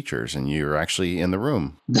of his teachers, and you're actually in the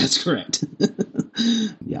room. That's correct.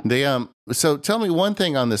 Yeah. So tell me one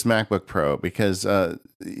thing on this MacBook Pro, because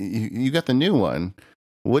you got the new one.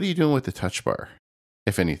 What are you doing with the Touch Bar,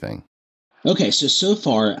 if anything? Okay, so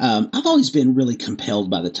far, I've always been really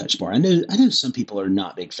compelled by the Touch Bar. I know some people are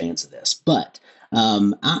not big fans of this, but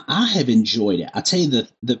I have enjoyed it. I tell you,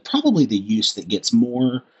 probably the use that gets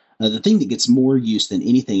more, the thing that gets more use than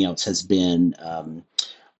anything else has been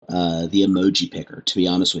the emoji picker, to be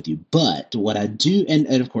honest with you. But what I do, and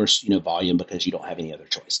of course, volume, because you don't have any other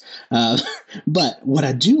choice. But what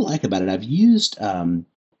I do like about it, I've used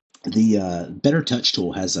the Better Touch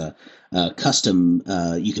tool has a custom,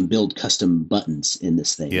 you can build custom buttons in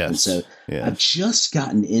this thing. Yes. And so Yes. I've just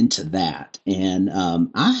gotten into that. And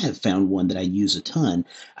I have found one that I use a ton.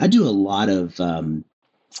 I do a lot of,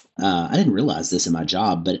 I didn't realize this in my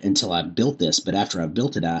job, but until I built this. But after I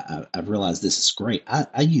built it, I've realized this is great.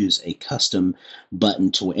 I use a custom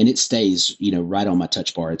button tool, and it stays, right on my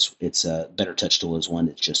touch bar. It's a Better Touch tool is one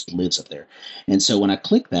that just lives up there. And so when I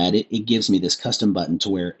click that, it gives me this custom button to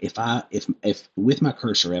where if with my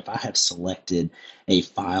cursor, if I have selected a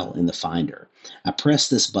file in the Finder, I press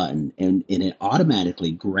this button, and it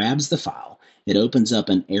automatically grabs the file. It opens up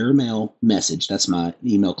an Airmail message. That's my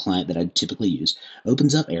email client that I typically use.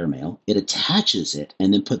 Opens up Airmail. It attaches it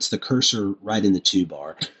and then puts the cursor right in the to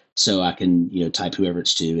bar, so I can type whoever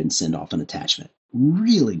it's to and send off an attachment.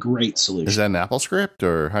 Really great solution. Is that an Apple script,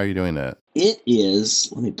 or how are you doing that? It is.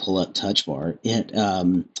 Let me pull up Touch Bar.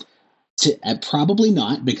 Probably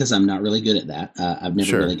not, because I'm not really good at that. I've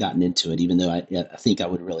never really gotten into it, even though I think I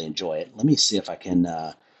would really enjoy it. Let me see if I can.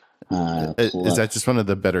 Is that just one of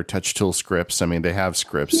the Better Touch tool scripts? I mean, they have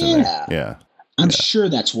scripts in there. Yeah. I'm sure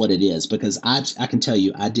that's what it is, because I can tell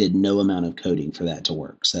you I did no amount of coding for that to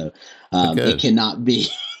work. So it cannot be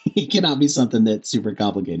something that's super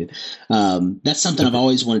complicated. That's something I've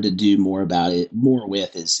always wanted to do more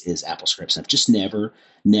with is Apple scripts. I've just never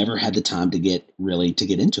had the time to get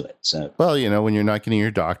into it. So, well, when you're not getting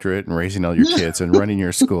your doctorate and raising all your kids and running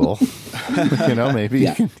your school, maybe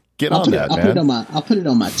you can get on that, man. I'll put it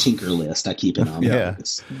on my tinker list. I keep it on. Yeah.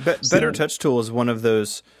 Better Touch tool is one of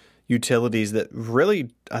those utilities that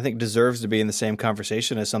really, I think, deserves to be in the same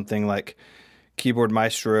conversation as something like Keyboard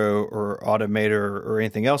Maestro or Automator or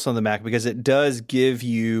anything else on the Mac, because it does give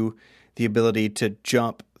you the ability to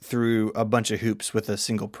jump through a bunch of hoops with a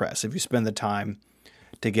single press if you spend the time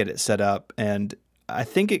to get it set up. And I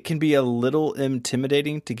think it can be a little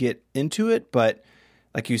intimidating to get into it, but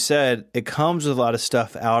like you said, it comes with a lot of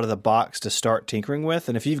stuff out of the box to start tinkering with.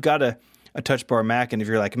 And if you've got a Touch Bar Mac, and if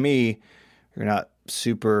you're like me, you're not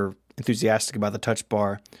super enthusiastic about the Touch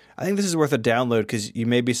Bar, I think this is worth a download, because you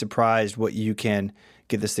may be surprised what you can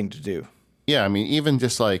get this thing to do. Yeah, I mean, even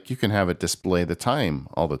just like you can have it display the time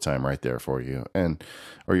all the time right there for you,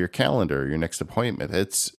 or your calendar, your next appointment.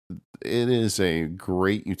 It is a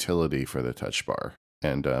great utility for the Touch Bar.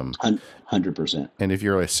 And 100%. And if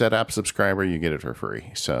you're a set app subscriber, you get it for free.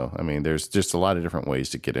 So, I mean, there's just a lot of different ways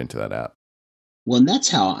to get into that app. Well, and that's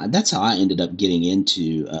how I ended up getting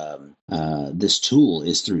into this tool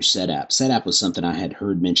is through SetApp. SetApp was something I had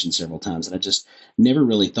heard mentioned several times, and I just never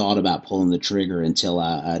really thought about pulling the trigger until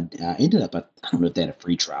I ended up. I don't know if they had a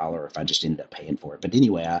free trial or if I just ended up paying for it. But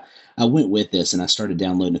anyway, I went with this and I started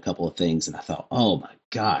downloading a couple of things, and I thought, oh my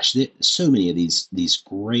gosh, so many of these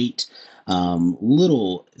great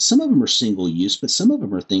little. Some of them are single use, but some of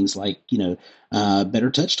them are things like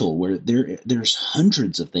Better Touch Tool, where there's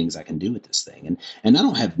hundreds of things I can do with this thing, and I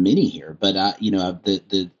don't have many here, but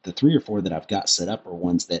the three or four that I've got set up are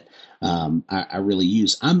ones that I really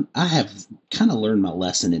use. I have kind of learned my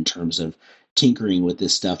lesson in terms of tinkering with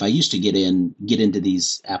this stuff. I used to get into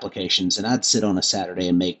these applications, and I'd sit on a Saturday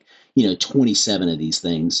and make 27 of these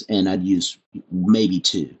things, and I'd use maybe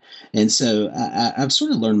two. And so I've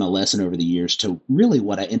sort of learned my lesson over the years to really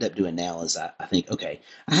what I end up doing now is I think, okay,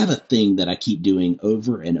 I have a thing that I keep doing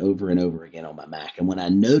over and over and over again on my Mac. And when I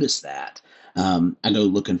notice that, I go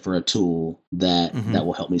looking for a tool that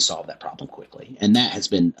will help me solve that problem quickly. And that has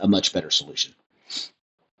been a much better solution.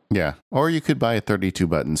 Yeah. Or you could buy a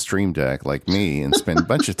 32-button Stream Deck like me and spend a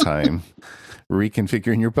bunch of time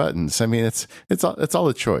reconfiguring your buttons. I mean, it's all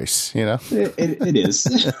a choice, It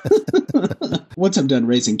is. Once I'm done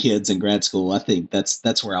raising kids in grad school, I think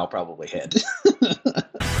that's where I'll probably head.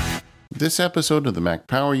 This episode of the Mac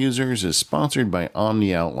Power Users is sponsored by Omni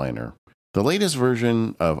Outliner. The latest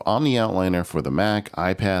version of Omni Outliner for the Mac,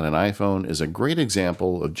 iPad, and iPhone is a great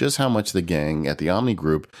example of just how much the gang at the Omni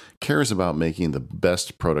Group cares about making the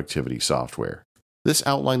best productivity software. This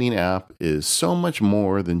outlining app is so much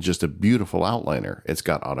more than just a beautiful outliner. It's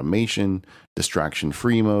got automation,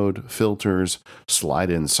 distraction-free mode, filters,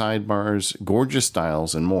 slide-in sidebars, gorgeous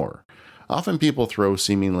styles, and more. Often people throw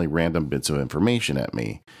seemingly random bits of information at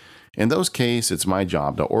me. In those cases, it's my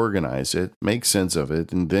job to organize it, make sense of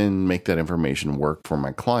it, and then make that information work for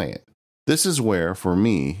my client. This is where, for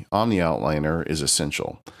me, Omni Outliner is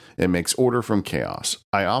essential. It makes order from chaos.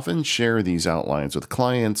 I often share these outlines with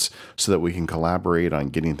clients so that we can collaborate on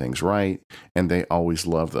getting things right, and they always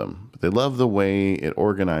love them. They love the way it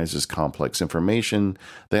organizes complex information.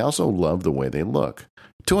 They also love the way they look.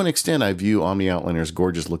 To an extent, I view Omni Outliner's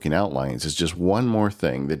gorgeous-looking outlines as just one more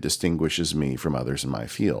thing that distinguishes me from others in my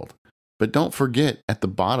field. But don't forget, at the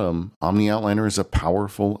bottom, Omni Outliner is a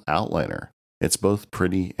powerful outliner. It's both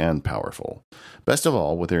pretty and powerful. Best of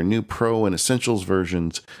all, with their new Pro and Essentials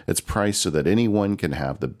versions, it's priced so that anyone can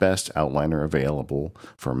have the best outliner available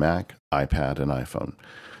for Mac, iPad, and iPhone.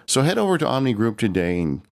 So head over to Omni Group today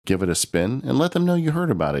and give it a spin, and let them know you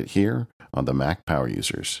heard about it here on the Mac Power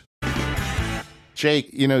Users.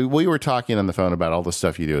 Jake, we were talking on the phone about all the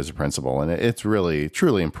stuff you do as a principal, and it's really,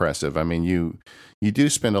 truly impressive. I mean, you do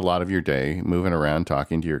spend a lot of your day moving around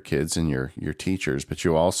talking to your kids and your teachers, but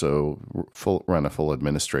you also run a full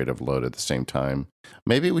administrative load at the same time.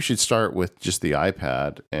 Maybe we should start with just the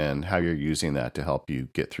iPad and how you're using that to help you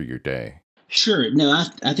get through your day. Sure. No,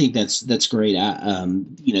 I think that's great.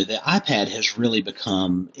 The iPad has really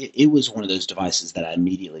become, it was one of those devices that I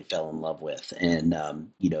immediately fell in love with. And,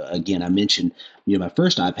 again, I mentioned, my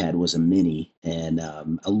first iPad was a mini, and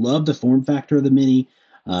I love the form factor of the mini.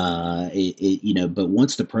 But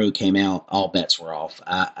once the Pro came out, all bets were off.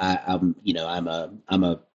 I'm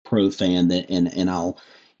a Pro fan and I'll,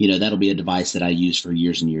 that'll be a device that I use for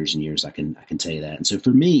years and years and years. I can tell you that. And so for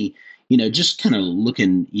me, just kind of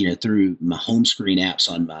looking, through my home screen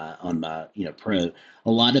apps on my Pro,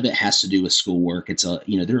 a lot of it has to do with schoolwork. It's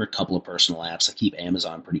there are a couple of personal apps. I keep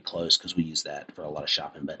Amazon pretty close because we use that for a lot of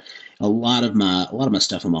shopping, but a lot of my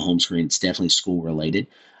stuff on my home screen, it's definitely school related.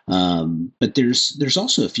 But there's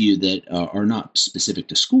also a few that are not specific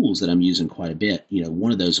to schools that I'm using quite a bit.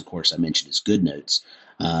 One of those, of course, I mentioned is GoodNotes.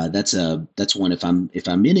 That's one if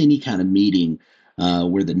I'm in any kind of meeting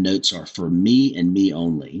where the notes are for me and me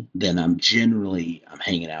only, then I'm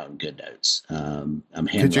hanging out in GoodNotes.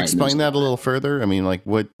 Could you explain that a little further? I mean, like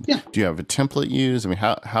what? Yeah. Do you have a template used? I mean,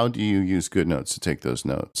 how do you use GoodNotes to take those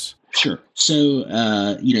notes? Sure. So,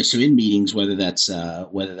 so in meetings, whether that's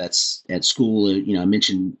at school, I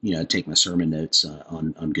mentioned, I take my sermon notes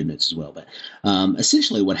on GoodNotes as well. But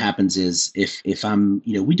essentially, what happens is if I'm,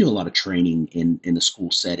 we do a lot of training in the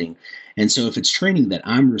school setting, and so if it's training that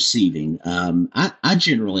I'm receiving, I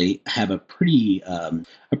generally have a pretty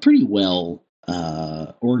well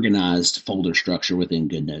organized folder structure within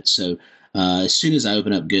GoodNotes. So. As soon as I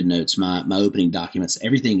open up GoodNotes, my opening documents,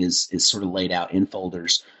 everything is sort of laid out in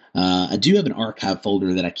folders. I do have an archive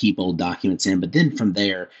folder that I keep old documents in, but then from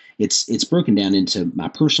there, it's broken down into my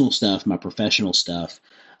personal stuff, my professional stuff,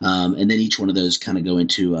 and then each one of those kind of go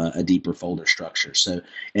into a deeper folder structure. So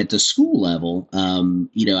at the school level,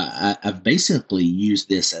 I've basically used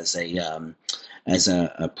this as as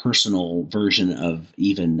a personal version of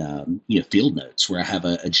even field notes, where I have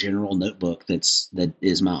a general notebook that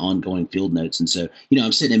is my ongoing field notes. And so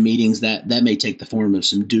I'm sitting in meetings that may take the form of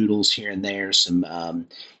some doodles here and there, some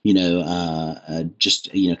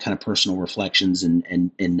just kind of personal reflections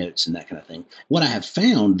and notes and that kind of thing. What I have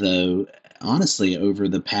found, though, honestly, over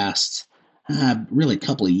the past really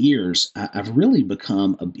couple of years, I've really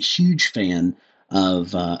become a huge fan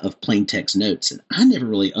of plain text notes, and I never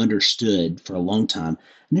really understood for a long time.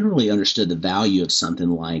 I never really understood the value of something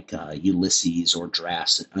like Ulysses or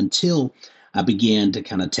drafts until I began to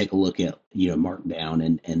kind of take a look at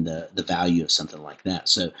Markdown and the value of something like that.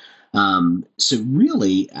 So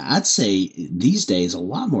really, I'd say these days a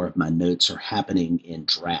lot more of my notes are happening in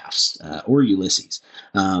drafts or Ulysses.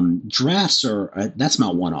 Drafts that's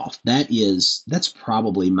my one-off. That's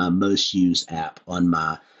probably my most used app on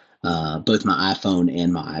my both my iPhone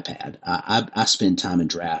and my iPad. I spend time in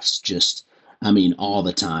drafts all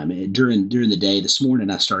the time. During the day, this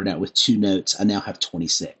morning I started out with 2 notes. I now have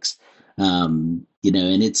 26. And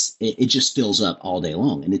it just fills up all day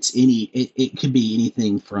long. And it could be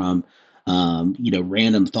anything from,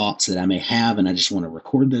 random thoughts that I may have, and I just want to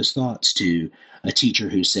record those thoughts, to a teacher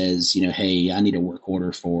who says, hey, I need a work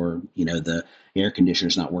order for, the air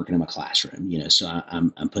conditioner's not working in my classroom, so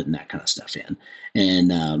I'm putting that kind of stuff in,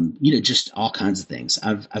 and, just all kinds of things.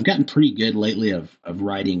 I've gotten pretty good lately of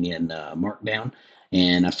writing in Markdown,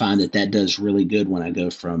 and I find that does really good when I go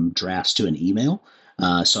from drafts to an email.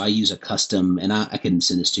 So I use a custom, and I can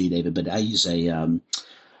send this to you, David, but I use a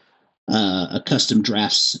custom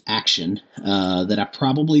drafts action that I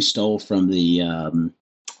probably stole from the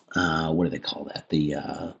what do they call that?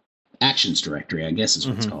 The actions directory, I guess is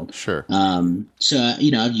what it's called. Sure. So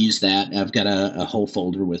I've used that. I've got a whole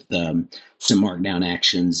folder with some Markdown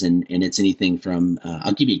actions, and it's anything from.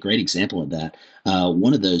 I'll give you a great example of that.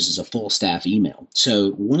 One of those is a full staff email.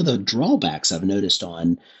 So one of the drawbacks I've noticed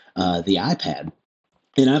on the iPad.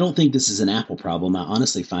 And I don't think this is an Apple problem. I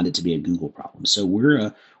honestly find it to be a Google problem. So we're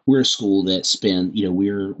a school that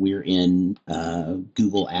we're in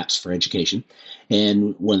Google Apps for Education,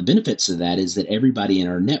 and one of the benefits of that is that everybody in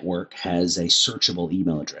our network has a searchable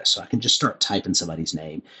email address. So I can just start typing somebody's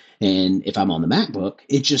name, and if I'm on the MacBook,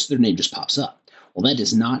 their name just pops up. Well, that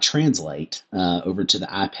does not translate over to the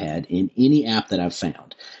iPad in any app that I've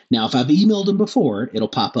found. Now, if I've emailed them before, it'll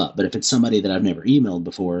pop up. But if it's somebody that I've never emailed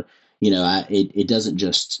before, it doesn't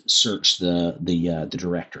just search the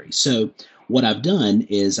directory. So what I've done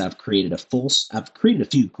is I've created a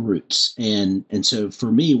few groups, and so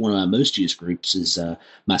for me, one of my most used groups is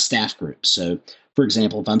my staff group. So, for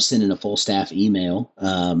example, if I'm sending a full staff email,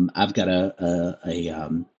 I've got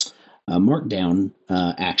a Markdown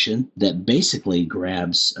action that basically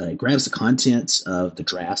grabs the contents of the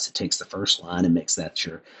drafts. It takes the first line and makes that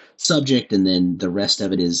your subject, and then the rest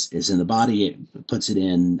of it is in the body. It puts it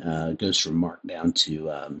in, goes from Markdown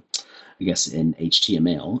to I guess in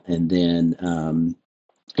HTML, and then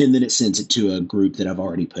it sends it to a group that I've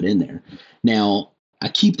already put in there. Now I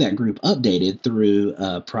keep that group updated through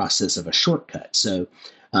a process of a shortcut. So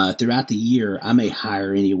throughout the year, I may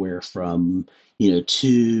hire anywhere from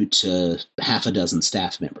 2 to half a dozen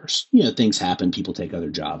staff members. Things happen, people take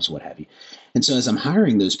other jobs, what have you. And so as I'm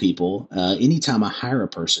hiring those people, anytime I hire a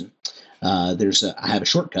person, I have a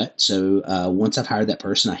shortcut. So once I've hired that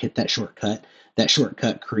person, I hit that shortcut. That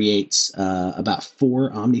shortcut creates about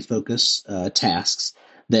 4 OmniFocus tasks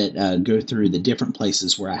that go through the different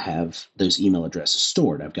places where I have those email addresses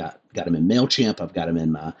stored. I've got them in MailChimp. I've got them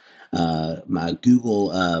in my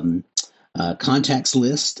Google contacts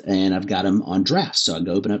list, and I've got them on drafts. So I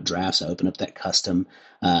go open up drafts, I open up that custom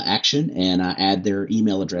action, and I add their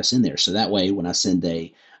email address in there. So that way, when I send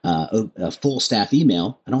a full staff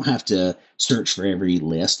email, I don't have to search for every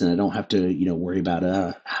list, and I don't have to worry about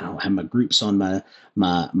I don't have my groups on my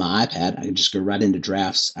iPad. I can just go right into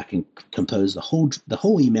drafts. I can compose the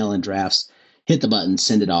whole email in drafts, hit the button,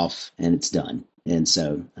 send it off, and it's done. And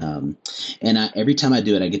so, every time I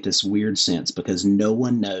do it, I get this weird sense because no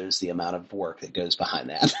one knows the amount of work that goes behind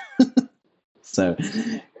that. So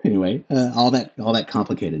anyway, all that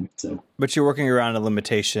complicated. So, but you're working around a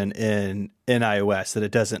limitation in iOS that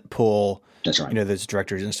it doesn't pull, that's right, those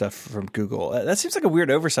directories and stuff from Google. That seems like a weird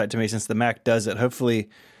oversight to me since the Mac does it. Hopefully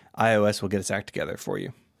iOS will get its act together for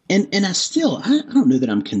you. And I don't know that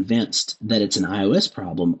I'm convinced that it's an iOS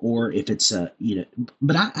problem or if it's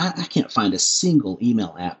but I can't find a single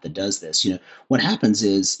email app that does this. What happens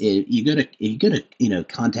is you go to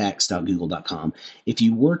contacts.google.com. If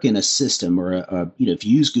you work in a system or if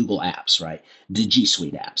you use Google Apps, right, the G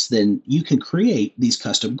Suite apps, then you can create these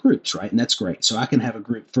custom groups, right, and that's great. So I can have a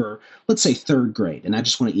group for, let's say, third grade, and I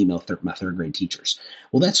just want to email my third grade teachers.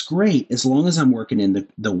 Well, that's great as long as I'm working in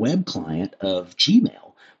the web client of Gmail.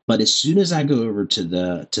 But as soon as I go over to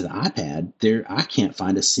the iPad, I can't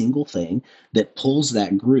find a single thing that pulls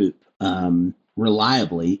that group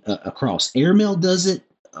reliably across. Airmail does it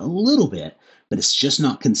a little bit, but it's just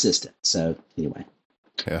not consistent. So anyway,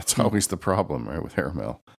 yeah, it's always the problem, right, with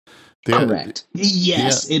Airmail. Correct.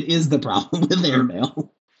 Yes, it is the problem with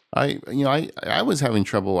Airmail. I was having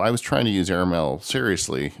trouble. I was trying to use Airmail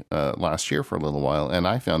seriously last year for a little while, and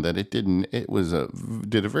I found that it did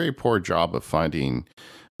a very poor job of finding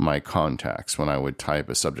my contacts when I would type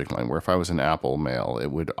a subject line, where if I was an Apple Mail, it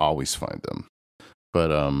would always find them.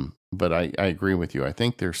 But I agree with you. I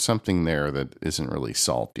think there's something there that isn't really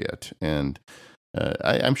solved yet. And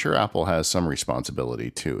I'm sure Apple has some responsibility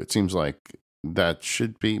too. It seems like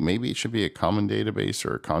maybe it should be a common database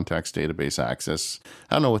or a contacts database access.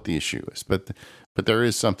 I don't know what the issue is, but there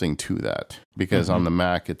is something to that, because on the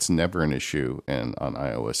Mac, it's never an issue. And on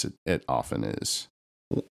iOS, it often is.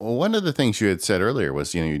 One of the things you had said earlier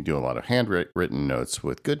was, you do a lot of handwritten notes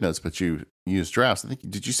with GoodNotes, but you use drafts. I think,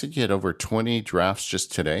 did you say you had over 20 drafts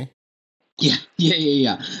just today? Yeah.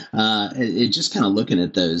 It just kind of looking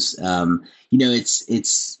at those, like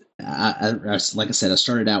I said, I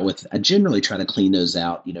started out with, I generally try to clean those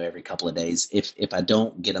out, every couple of days. If I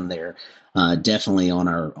don't get them there, definitely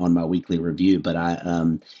on my weekly review. But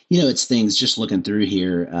it's things just looking through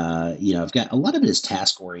here. I've got a lot of it is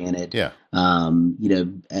task oriented. Yeah. I've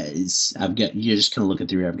got, you're just kind of looking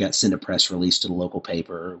through. I've got send a press release to the local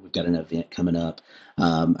paper. We've got an event coming up.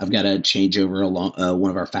 I've got to change over one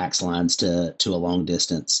of our fax lines to a long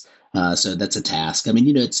distance. So that's a task. I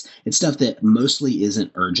mean, it's stuff that mostly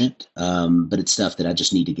isn't urgent, but it's stuff that I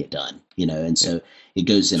just need to get done, and so it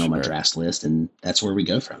goes in on my drafts list, and that's where we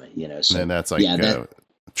go from it, So and that's like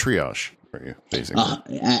triage for you, basically.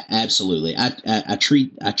 Absolutely. I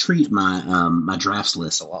treat my my drafts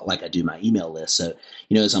list a lot like I do my email list. So,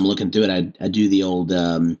 as I'm looking through it, I do the old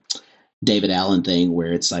David Allen thing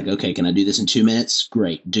where it's like, okay, can I do this in 2 minutes?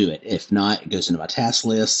 Great, do it. If not, it goes into my task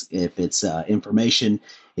list. If it's information,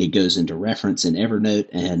 it goes into reference in Evernote,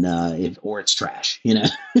 and or it's trash,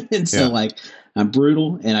 And so like I'm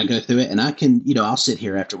brutal, and I go through it, and I can, I'll sit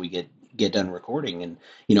here after we get done recording, and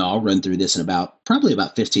I'll run through this in probably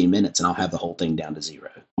about 15 minutes, and I'll have the whole thing down to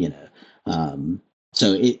zero.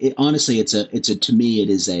 So it honestly, to me,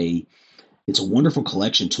 it's a wonderful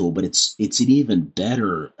collection tool, but it's an even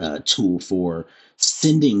better tool for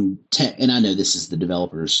sending text. And I know this is the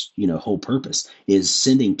developer's, whole purpose is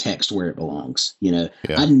sending text where it belongs.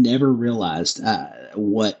 I never realized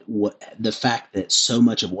what the fact that so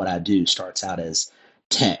much of what I do starts out as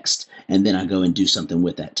text, and then I go and do something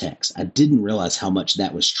with that text. I didn't realize how much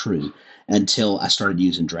that was true until I started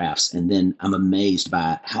using drafts, and then I'm amazed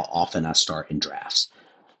by how often I start in drafts.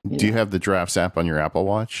 Do you have the Drafts app on your Apple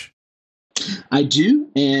Watch? I do,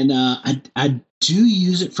 and I do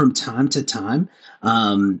use it from time to time.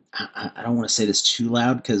 I don't want to say this too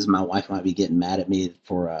loud because my wife might be getting mad at me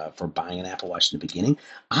for buying an Apple Watch in the beginning.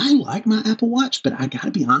 I like my Apple Watch, but I got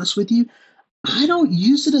to be honest with you, I don't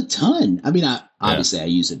use it a ton. I mean, obviously I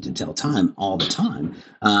use it to tell time all the time,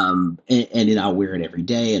 and then I wear it every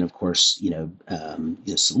day, and of course,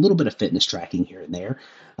 just a little bit of fitness tracking here and there.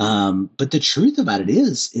 But the truth about it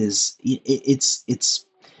is it's.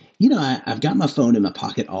 I've got my phone in my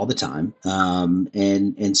pocket all the time,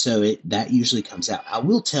 and so that usually comes out. I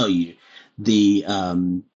will tell you, the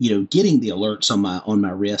getting the alerts on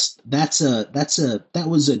my wrist, that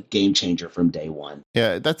was a game changer from day one.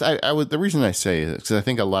 Yeah, that's I would, the reason I say is because I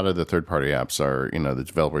think a lot of the third-party apps are, the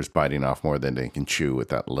developers biting off more than they can chew with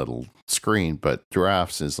that little screen, but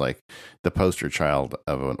Drafts is like the poster child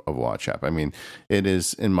of a watch app. I mean, it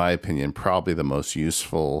is, in my opinion, probably the most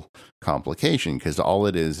useful complication, because all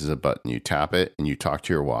it is a button. You tap it and you talk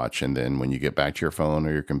to your watch, and then when you get back to your phone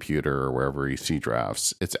or your computer or wherever you see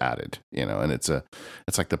Drafts, it's added, and it's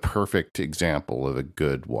like the perfect example of a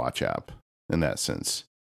good watch app in that sense.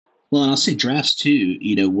 Well, and I'll say Drafts too,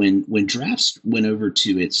 when Drafts went over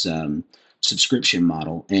to its subscription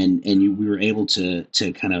model, and we were able to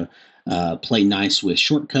kind of play nice with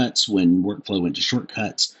shortcuts when workflow went to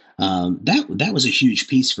shortcuts. That was a huge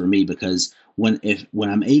piece for me, because when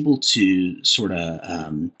I'm able to sort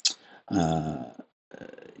of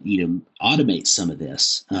automate some of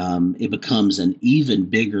this, it becomes an even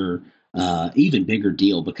bigger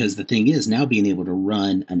deal, because the thing is now being able to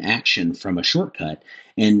run an action from a shortcut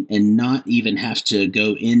and not even have to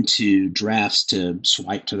go into drafts to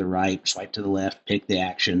swipe to the right, swipe to the left, pick the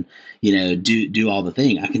action, do all the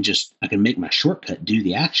thing. I can make my shortcut do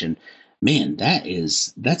the action. Man,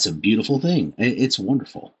 that's a beautiful thing. It's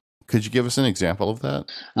wonderful. Could you give us an example of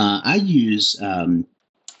that? I use,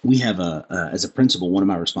 we have as a principal, one of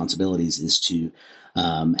my responsibilities is to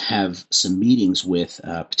have some meetings with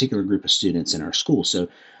a particular group of students in our school. So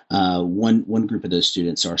one group of those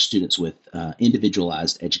students are students with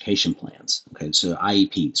individualized education plans. Okay, so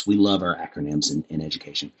IEPs. We love our acronyms in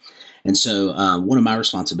education. And so one of my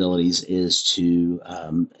responsibilities is to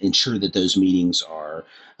ensure that those meetings are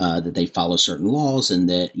that they follow certain laws, and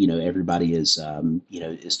that everybody is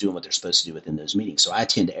is doing what they're supposed to do within those meetings. So I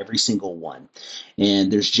attend every single one,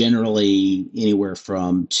 and there's generally anywhere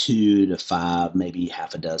from 2 to 5, maybe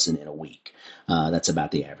half a dozen in a week. That's about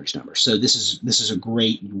the average number. So this is a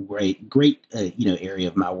great area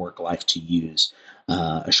of my work life to use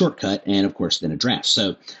a shortcut, and of course then a draft.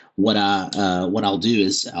 So what I'll do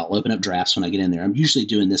is I'll open up drafts when I get in there. I'm usually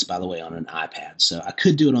doing this, by the way, on an iPad. So I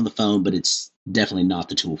could do it on the phone, but it's definitely not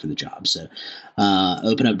the tool for the job. So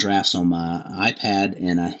open up drafts on my iPad,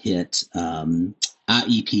 and I hit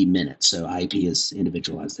IEP minutes. So IEP is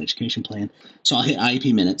individualized education plan. So I'll hit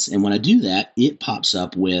IEP minutes. And when I do that, it pops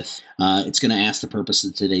up with, it's going to ask the purpose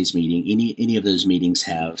of today's meeting. Any of those meetings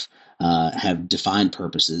have defined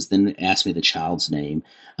purposes. Then it asks me the child's name.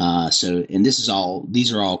 And these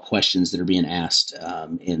are all questions that are being asked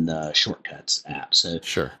in the Shortcuts app. So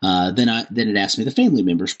sure. Then it asks me the family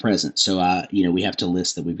members present. So we have to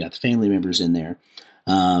list that we've got the family members in there.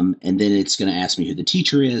 And then it's going to ask me who the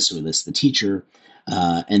teacher is. So we list the teacher.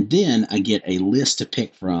 And then I get a list to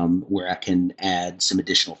pick from where I can add some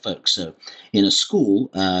additional folks. So in a school,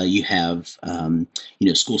 you have,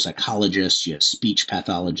 school psychologists, you have speech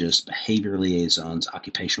pathologists, behavior liaisons,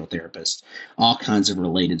 occupational therapists, all kinds of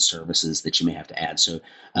related services that you may have to add. So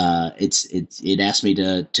it asks me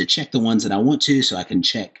to check the ones that I want to, so I can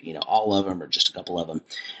check, all of them or just a couple of them.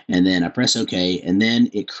 And then I press OK. And then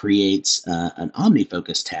it creates an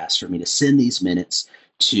OmniFocus task for me to send these minutes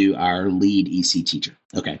to our lead EC teacher.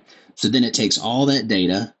 Okay. So then it takes all that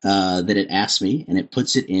data that it asks me, and it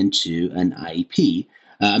puts it into an IEP.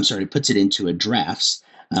 It puts it into a drafts.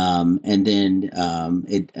 And then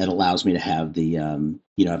it allows me to have the,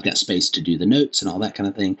 I've got space to do the notes and all that kind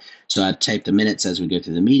of thing. So I type the minutes as we go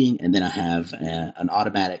through the meeting, and then I have an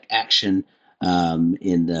automatic action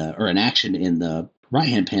an action in the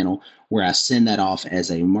right-hand panel where I send that off as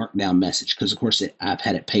a markdown message, because of course I've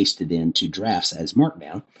had it pasted into drafts as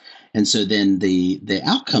markdown. And so then the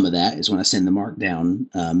outcome of that is when I send the markdown,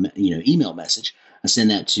 email message, I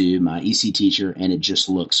send that to my EC teacher, and it just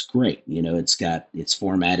looks great. It's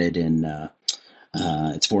formatted in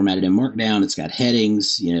markdown. It's got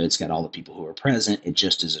headings, it's got all the people who are present. It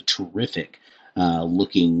just is a terrific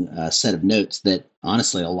looking set of notes that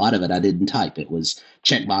honestly, a lot of it I didn't type. It was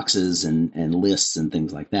check boxes and lists and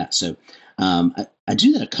things like that. So I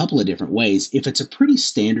do that a couple of different ways. If it's a pretty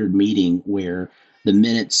standard meeting where the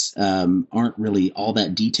minutes aren't really all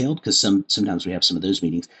that detailed, because sometimes we have some of those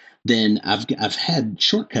meetings, then I've had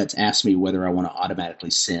Shortcuts ask me whether I want to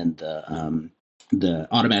automatically send the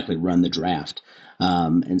automatically run the draft.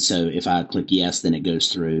 And so if I click yes, then it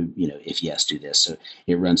goes through, if yes, do this. So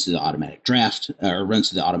it runs through the automatic draft,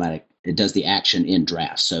 it does the action in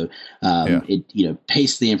drafts. So it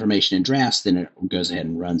pastes the information in drafts, then it goes ahead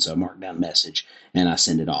and runs a markdown message, and I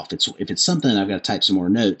send it off. If it's something I've got to type some more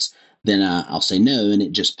notes, then I'll say no, and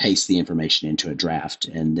it just pastes the information into a draft,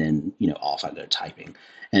 and then, off I go typing,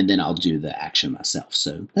 and then I'll do the action myself.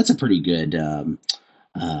 So that's a pretty good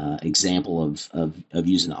example of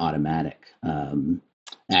using the automatic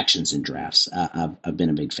actions in drafts. I've been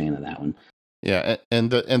a big fan of that one. Yeah, and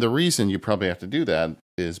the reason you probably have to do that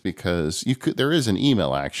is because there is an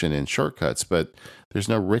email action in Shortcuts, but there's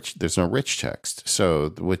no rich text. So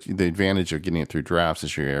the advantage of getting it through drafts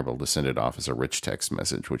is you're able to send it off as a rich text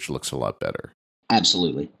message, which looks a lot better.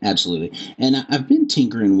 Absolutely. And I've been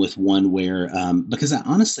tinkering with one where, because I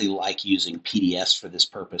honestly like using PDFs for this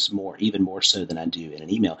purpose even more so than I do in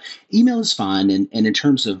an email. Email is fine. And in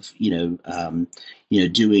terms of,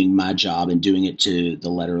 doing my job and doing it to the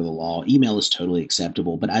letter of the law, email is totally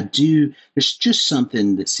acceptable. But there's just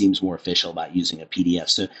something that seems more official about using a PDF.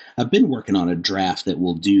 So I've been working on a draft that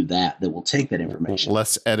will do that will take that information.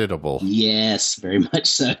 Less editable. Yes, very much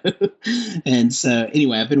so. And so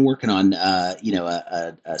anyway, I've been working on,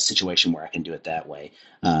 a situation where I can do it that way.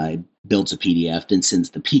 Builds a PDF, then sends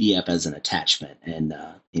the PDF as an attachment. And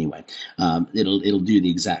anyway, it'll do the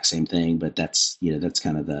exact same thing, but that's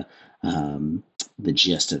kind of the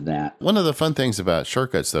gist of that. One of the fun things about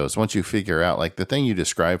shortcuts, though, is once you figure out, like the thing you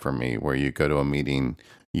described for me, where you go to a meeting,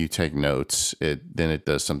 you take notes, then it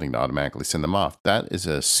does something to automatically send them off. That is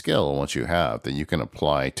a skill once you have that you can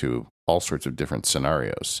apply to all sorts of different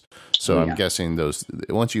scenarios. So I'm guessing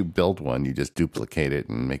once you build one, you just duplicate it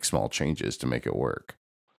and make small changes to make it work.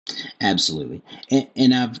 Absolutely.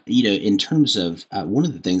 And I've, in terms of one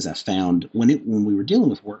of the things I found when we were dealing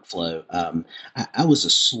with workflow, I was a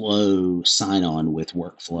slow sign on with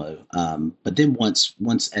workflow. But then once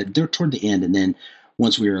they're toward the end, and then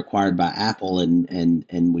once we were acquired by Apple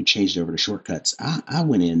and we changed over to Shortcuts, I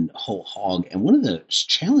went in whole hog. And one of the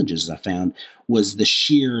challenges I found was the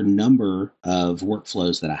sheer number of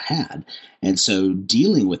workflows that I had. And so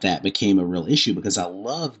dealing with that became a real issue because I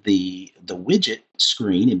love the widget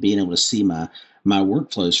screen and being able to see my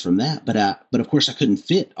workflows from that. But of course I couldn't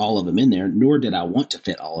fit all of them in there, nor did I want to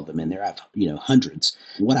fit all of them in there. I have, hundreds.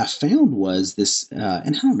 What I found was this,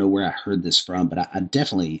 and I don't know where I heard this from, but I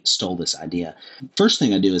definitely stole this idea. First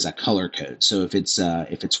thing I do is I color code. So if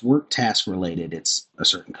it's work task related, it's a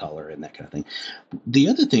certain color and that kind of thing. The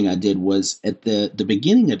other thing I did was at the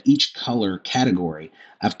beginning of each color category,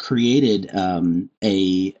 I've created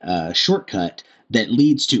a shortcut that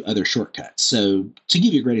leads to other shortcuts. So to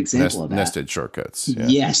give you a great example of that. Nested shortcuts. Yeah.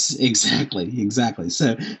 Yes, exactly.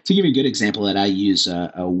 So to give you a good example of that, I use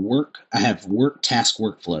I have work task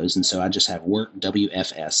workflows. And so I just have work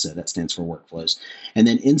WFS. So that stands for workflows. And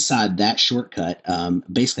then inside that shortcut,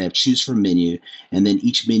 basically I have choose from menu. And then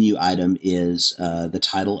each menu item is the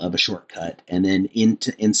title of a shortcut. And then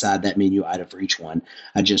inside that menu item for each one,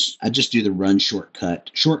 I just do the run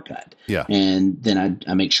shortcut. Yeah. And then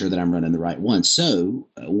I make sure that I'm running the right one. So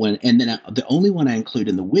the only one I include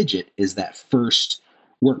in the widget is that first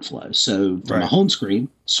workflow. So from my home screen,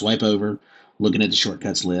 swipe over, looking at the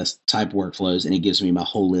shortcuts list, type workflows, and it gives me my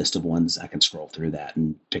whole list of ones. I can scroll through that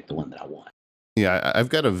and pick the one that I want. Yeah, I've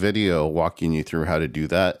got a video walking you through how to do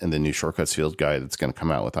that in the new Shortcuts Field guide that's going to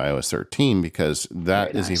come out with iOS 13, because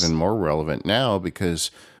that is even more relevant now, because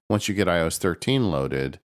once you get iOS 13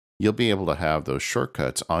 loaded, you'll be able to have those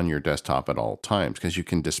shortcuts on your desktop at all times because you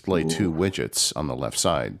can display two widgets on the left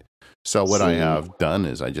side. So what I have done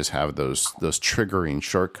is I just have those triggering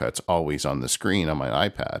shortcuts always on the screen on my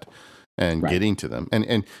iPad and getting to them.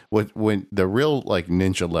 And when the real like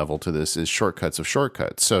ninja level to this is shortcuts of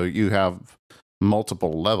shortcuts. So you have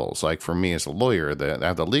multiple levels. Like for me as a lawyer, I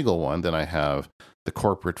have the legal one, then I have the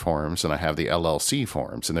corporate forms, and I have the LLC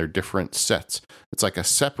forms, and they're different sets. It's like a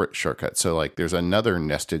separate shortcut. So like there's another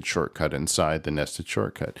nested shortcut inside the nested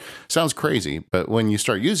shortcut. Sounds crazy, but when you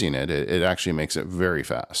start using it, it actually makes it very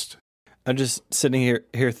fast. I'm just sitting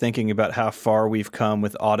here thinking about how far we've come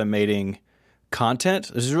with automating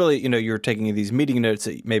content. This is really, you're taking these meeting notes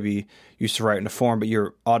that maybe you used to write in a form, but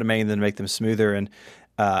you're automating them to make them smoother. And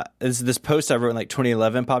this post I wrote in like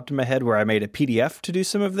 2011 popped in my head where I made a PDF to do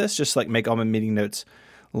some of this, just like make all my meeting notes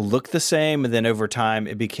look the same. And then over time,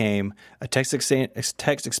 it became a text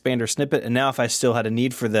expander snippet. And now if I still had a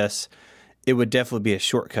need for this, it would definitely be a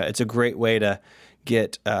shortcut. It's a great way to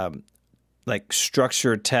get like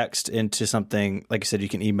structured text into something. Like I said, you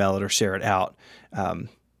can email it or share it out.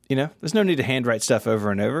 There's no need to handwrite stuff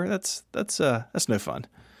over and over. That's no fun.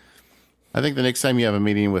 I think the next time you have a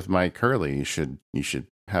meeting with Mike Hurley, you should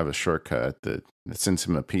have a shortcut that sends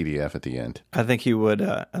him a PDF at the end. I think he would.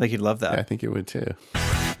 I think he'd love that. Yeah, I think he would too.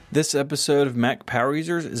 This episode of Mac Power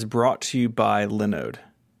Users is brought to you by Linode.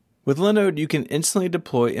 With Linode, you can instantly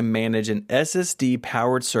deploy and manage an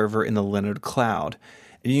SSD-powered server in the Linode cloud,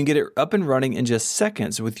 and you can get it up and running in just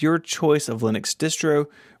seconds with your choice of Linux distro,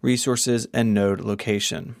 resources, and node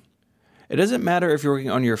location. It doesn't matter if you're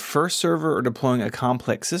working on your first server or deploying a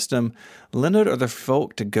complex system, Linode are the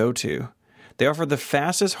folk to go to. They offer the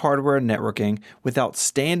fastest hardware and networking with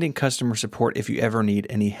outstanding customer support if you ever need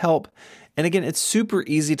any help. And again, it's super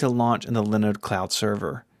easy to launch in the Linode cloud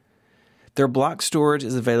server. Their block storage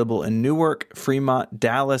is available in Newark, Fremont,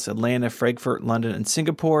 Dallas, Atlanta, Frankfurt, London, and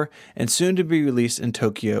Singapore, and soon to be released in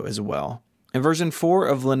Tokyo as well. And version 4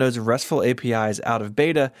 of Linode's RESTful API is out of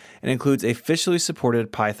beta and includes officially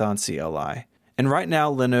supported Python CLI. And right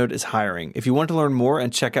now, Linode is hiring. If you want to learn more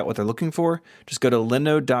and check out what they're looking for, just go to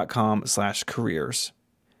linode.com/careers.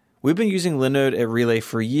 We've been using Linode at Relay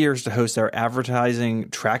for years to host our advertising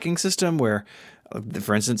tracking system where,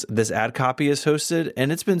 for instance, this ad copy is hosted,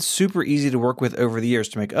 and it's been super easy to work with over the years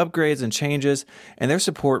to make upgrades and changes, and their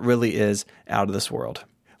support really is out of this world.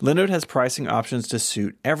 Linode has pricing options to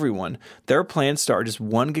suit everyone. Their plans start just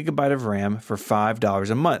 1 gigabyte of RAM for $5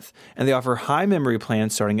 a month, and they offer high memory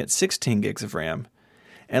plans starting at 16 gigs of RAM.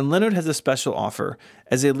 And Linode has a special offer.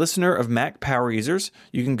 As a listener of Mac Power Users,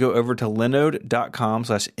 you can go over to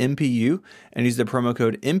linode.com/MPU and use the promo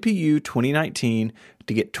code MPU2019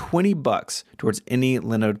 to get $20 towards any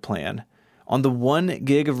Linode plan. On the 1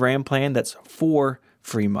 gig of RAM plan, that's 4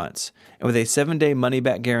 free months. And with a 7-day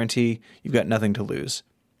money-back guarantee, you've got nothing to lose.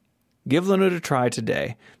 Give Linode a try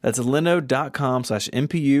today. That's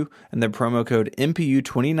linode.com/MPU and the promo code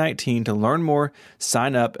MPU2019 to learn more,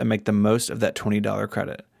 sign up, and make the most of that $20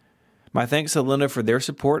 credit. My thanks to Linode for their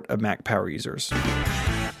support of Mac Power Users.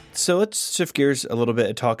 So let's shift gears a little bit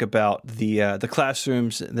and talk about the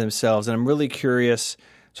classrooms themselves. And I'm really curious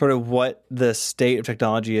sort of what the state of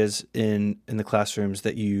technology is in the classrooms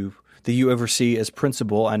that you oversee as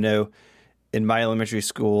principal. I know in my elementary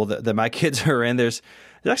school that my kids are in, there's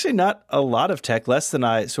actually not a lot of tech, less than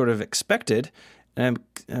I sort of expected. And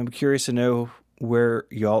I'm curious to know where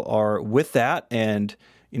y'all are with that and,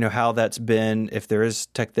 how that's been, if there is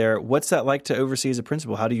tech there. What's that like to oversee as a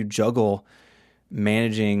principal? How do you juggle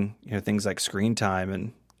managing, things like screen time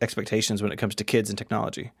and expectations when it comes to kids and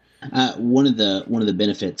technology? One of the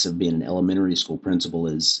benefits of being an elementary school principal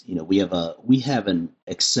is, we have an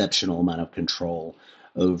exceptional amount of control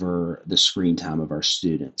over the screen time of our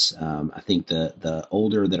students. I think the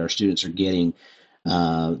older that our students are getting,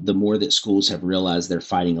 the more that schools have realized they're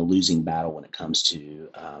fighting a losing battle when it comes to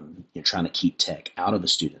trying to keep tech out of a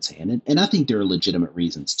student's hand. And I think there are legitimate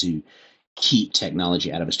reasons to keep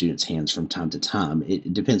technology out of a student's hands from time to time.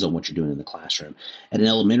 It depends on what you're doing in the classroom. At an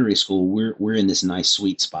elementary school, we're in this nice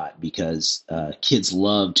sweet spot because kids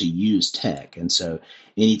love to use tech. And so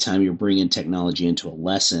anytime you're bringing technology into a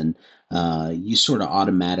lesson, you sort of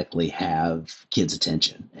automatically have kids'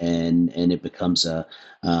 attention, and it becomes a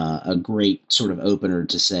great sort of opener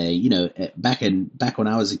to say, back when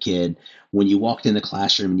I was a kid, when you walked in the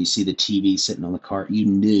classroom and you see the TV sitting on the cart, you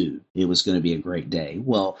knew it was going to be a great day.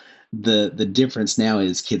 Well, the difference now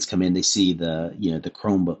is kids come in, they see the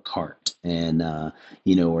Chromebook cart and or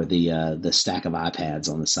the stack of iPads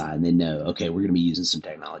on the side, and they know, okay, we're going to be using some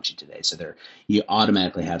technology today. So you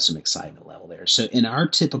automatically have some excitement level there. So in our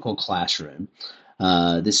typical classroom,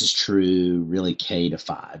 this is true really K to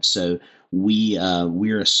 5. So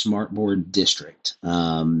we're a smart board district.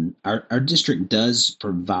 Our district does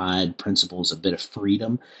provide principals a bit of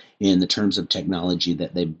freedom in the terms of technology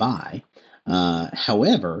that they buy.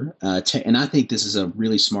 However, and I think this is a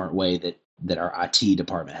really smart way that our IT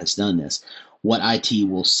department has done this. What IT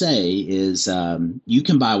will say is you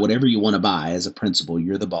can buy whatever you want to buy as a principal.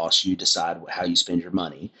 You're the boss. You decide how you spend your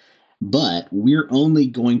money. But we're only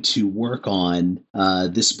going to work on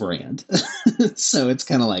this brand. So it's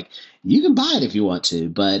kind of like you can buy it if you want to,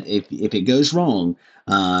 but if it goes wrong,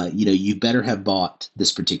 you better have bought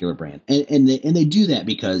this particular brand. And they do that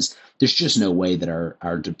because there's just no way that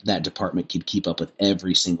that department could keep up with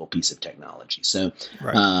every single piece of technology. So,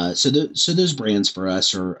 right. So those brands for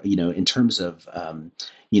us are, in terms of,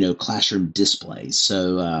 classroom displays.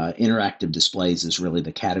 So interactive displays is really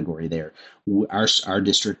the category there. Our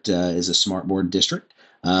district is a smart board district.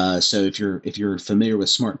 So if you're familiar with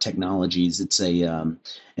smart technologies, it's a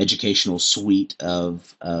educational suite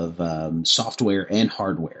of software and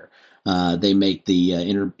hardware. They make the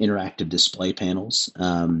interactive display panels.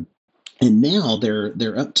 And now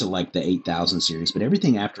they're up to like the 8,000 series, but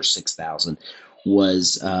everything after 6,000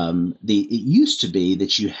 was it used to be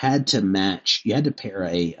that you had to pair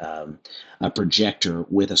a projector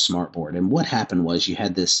with a smart board. And what happened was you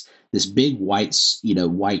had this big white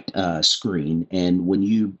screen, and when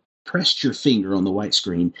you pressed your finger on the white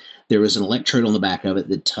screen, there was an electrode on the back of it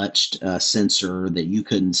that touched a sensor that you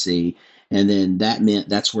couldn't see. And then that meant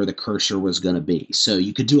that's where the cursor was going to be. So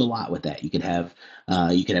you could do a lot with that. You could have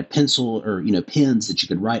pencil or pens that you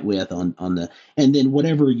could write with on the, and then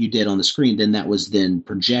whatever you did on the screen, then that was then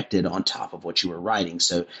projected on top of what you were writing.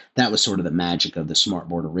 So that was sort of the magic of the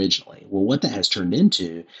smartboard originally. Well, what that has turned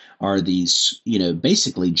into are these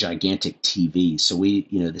basically gigantic TVs. So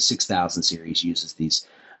the 6,000 series uses these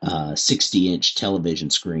 60-inch television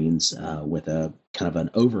screens with a kind of an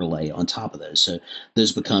overlay on top of those. So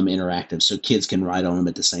those become interactive. So kids can write on them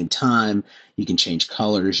at the same time. You can change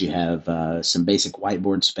colors. You have some basic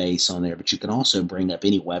whiteboard space on there, but you can also bring up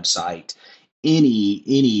any website, any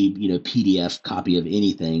PDF copy of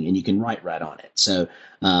anything, and you can write right on it. So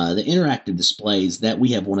the interactive displays, that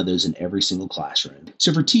we have one of those in every single classroom.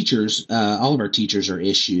 So for teachers, all of our teachers are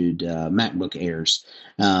issued MacBook Airs,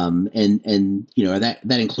 and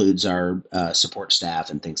that includes our support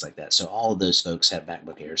staff and things like that. So all of those folks have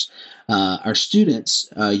MacBook Airs. Our students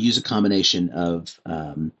use a combination of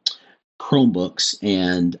Chromebooks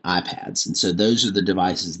and iPads. And so those are the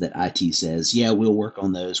devices that IT says, yeah, we'll work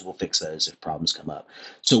on those. We'll fix those if problems come up.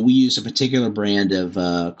 So we use a particular brand of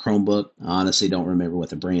Chromebook. I honestly don't remember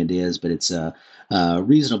what the brand is, but it's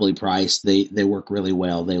reasonably priced. They work really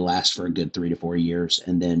well. They last for a good 3 to 4 years.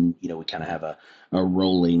 And then, we kind of have a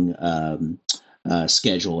rolling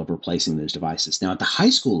schedule of replacing those devices. Now at the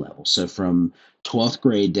high school level, so from 12th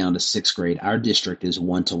grade down to 6th grade, our district is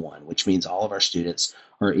 1-to-1, which means all of our students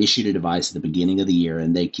are issued a device at the beginning of the year,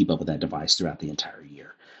 and they keep up with that device throughout the entire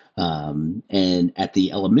year. And at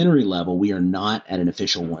the elementary level, we are not at an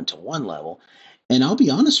official 1-to-1 level. And I'll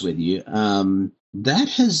be honest with you,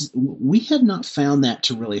 we have not found that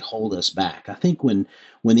to really hold us back. I think when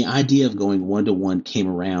the idea of going 1-to-1 came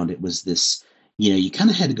around, it was this, you kind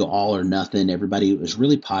of had to go all or nothing. Everybody, it was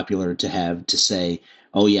really popular to say,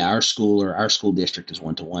 oh yeah, our school or our school district is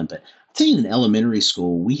 1-to-1. But I'd say in an elementary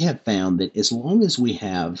school, we have found that as long as we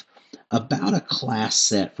have about a class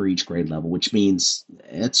set for each grade level, which means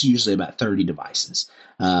it's usually about 30 devices,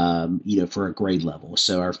 for a grade level.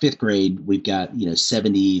 So our 5th grade, we've got,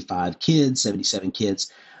 75 kids, 77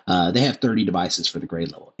 kids. They have 30 devices for the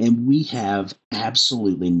grade level. And we have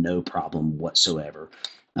absolutely no problem whatsoever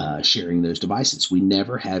sharing those devices. We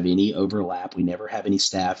never have any overlap. We never have any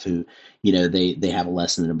staff who, they have a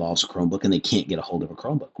lesson that involves a Chromebook and they can't get a hold of a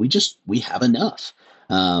Chromebook. We have enough.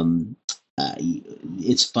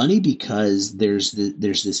 It's funny because there's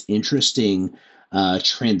this interesting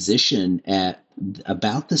transition at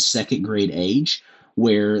about the 2nd grade age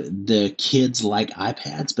where the kids like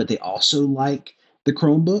iPads, but they also like the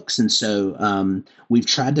Chromebooks. And so we've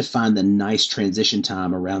tried to find the nice transition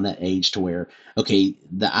time around that age to where, okay,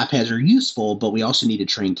 the iPads are useful, but we also need to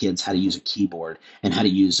train kids how to use a keyboard and how to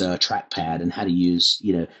use a trackpad and how to use,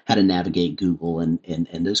 how to navigate Google and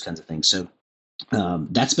those kinds of things. So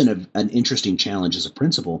that's been an interesting challenge as a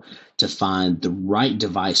principal to find the right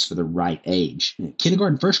device for the right age.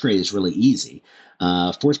 Kindergarten, 1st grade is really easy.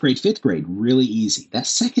 4th grade, 5th grade, really easy. That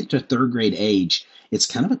 2nd to 3rd grade age, it's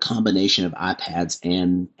kind of a combination of iPads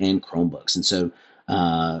and Chromebooks. And so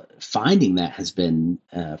finding that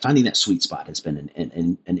sweet spot has been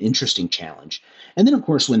an interesting challenge. And then, of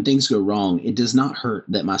course, when things go wrong, it does not hurt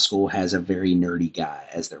that my school has a very nerdy guy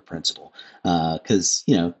as their principal, because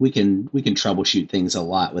we can troubleshoot things a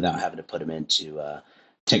lot without having to put them into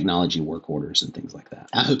technology work orders and things like that.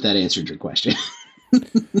 I hope that answered your question.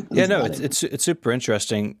 Yeah, no, it's super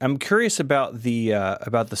interesting. I'm curious about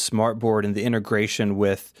the smart board and the integration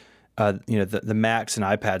with the Macs and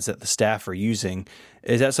iPads that the staff are using.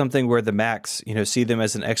 Is that something where the Macs see them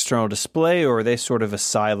as an external display, or are they sort of a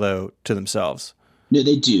silo to themselves? No,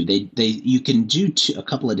 they do. You can do a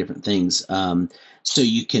couple of different things. So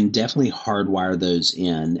you can definitely hardwire those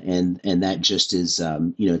in, and that just is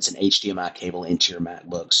it's an HDMI cable into your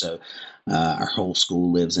MacBook. So our whole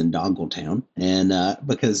school lives in Dongletown, and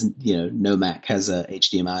because no Mac has a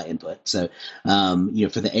HDMI input. So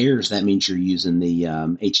for the Airs, that means you're using the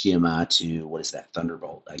HDMI to, what is that,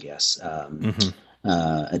 Thunderbolt, I guess.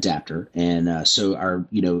 Adapter. And so our,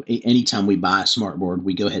 anytime we buy a smart board,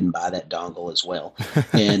 we go ahead and buy that dongle as well.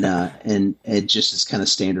 And it just is kind of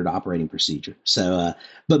standard operating procedure. So,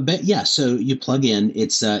 but yeah, so you plug in,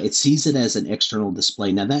 it sees it as an external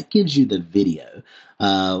display. Now that gives you the video.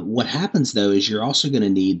 What happens though, is you're also going to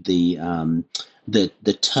need the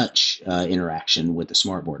touch interaction with the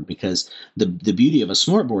smartboard, because the beauty of a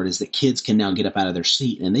smartboard is that kids can now get up out of their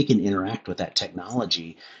seat and they can interact with that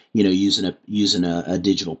technology, using a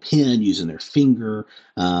digital pen, using their finger,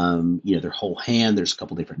 their whole hand. There's a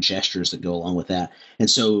couple different gestures that go along with that. And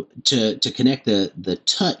so to connect the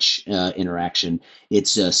touch interaction,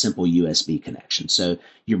 it's a simple USB connection. So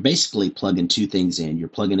you're basically plugging two things in. You're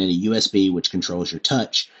plugging in a USB, which controls your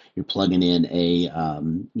touch. You're plugging in a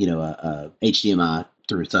HDMI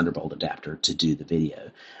through Thunderbolt adapter to do the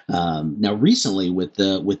video. Now, recently with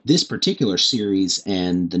this particular series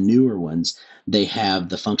and the newer ones, they have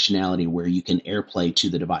the functionality where you can AirPlay to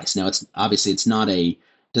the device. Now, it's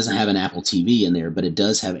doesn't have an Apple TV in there, but it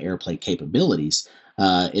does have AirPlay capabilities.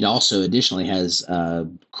 It also additionally has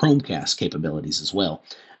Chromecast capabilities as well.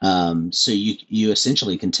 So you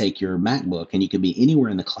essentially can take your MacBook and you can be anywhere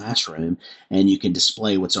in the classroom and you can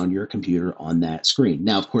display what's on your computer on that screen.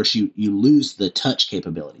 Now, of course, you lose the touch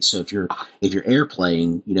capability. So if you're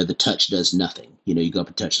airplaying, the touch does nothing. You go up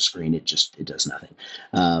and touch the screen, it does nothing.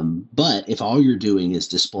 But if all you're doing is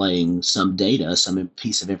displaying some data, some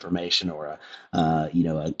piece of information, or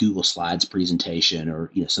a Google Slides presentation, or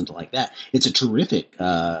something like that, it's a terrific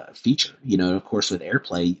feature. Of course, with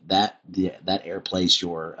AirPlay, that airplays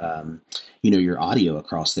your audio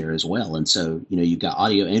across there as well, and so you've got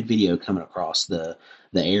audio and video coming across the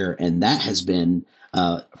air, and that has been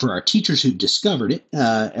for our teachers who've discovered it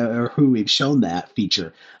or who we've shown that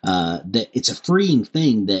feature, that it's a freeing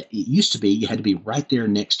thing. That it used to be you had to be right there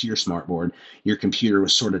next to your smartboard. Your computer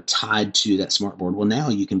was sort of tied to that smartboard. Well, now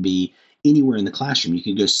you can be anywhere in the classroom. You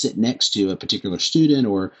can go sit next to a particular student,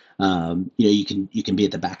 or you can be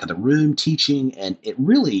at the back of the room teaching, and it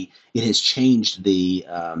has changed the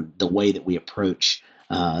way that we approach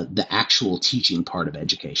the actual teaching part of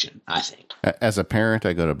education, I think. As a parent,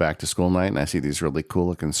 I go to back to school night and I see these really cool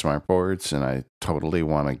looking smart boards, and I totally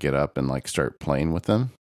want to get up and start playing with them.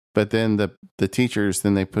 But then the teachers,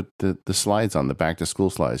 then they put the slides on, the back to school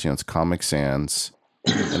slides. It's Comic Sans,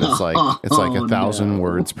 and it's like 1,000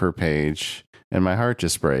 words per page, and my heart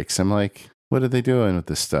just breaks. I'm like, what are they doing with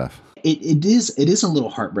this stuff? It is a little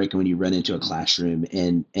heartbreaking when you run into a classroom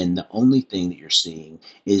and the only thing that you're seeing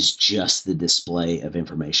is just the display of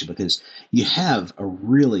information, because you have a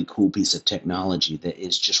really cool piece of technology that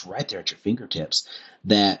is just right there at your fingertips.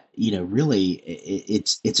 That really,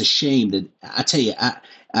 it's a shame that I tell you,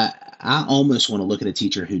 I almost want to look at a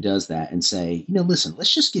teacher who does that and say, listen,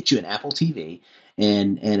 let's just get you an Apple TV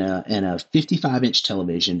and a 55-inch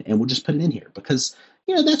television, and we'll just put it in here, because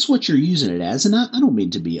that's what you're using it as. And I don't mean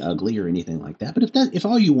to be ugly or anything like that, but if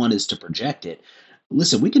all you want is to project it,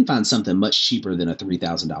 listen, we can find something much cheaper than a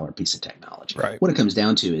 $3,000 piece of technology. Right. What it comes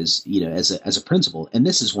down to is, as a principal, and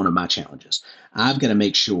this is one of my challenges, I've got to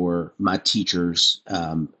make sure my teachers,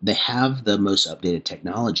 they have the most updated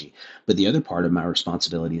technology. But the other part of my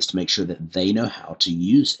responsibility is to make sure that they know how to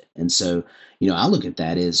use it. And so, I look at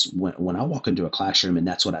that as when I walk into a classroom and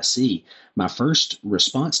that's what I see, my first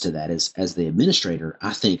response to that is, as the administrator,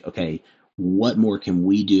 I think, okay, what more can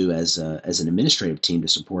we do as an administrative team to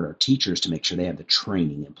support our teachers to make sure they have the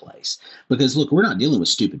training in place? Because look, we're not dealing with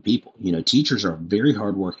stupid people. Teachers are very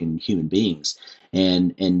hardworking human beings,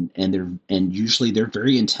 and usually they're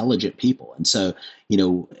very intelligent people. And so,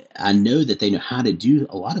 I know that they know how to do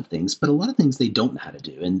a lot of things, but a lot of things they don't know how to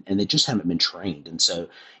do, and they just haven't been trained. And so,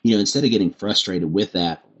 instead of getting frustrated with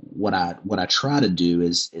that, what I try to do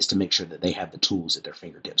is to make sure that they have the tools at their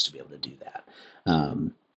fingertips to be able to do that.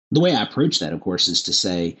 The way I approach that, of course, is to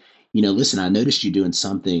say, listen, I noticed you doing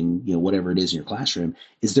something, whatever it is in your classroom.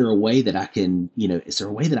 Is there a way that I can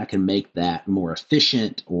make that more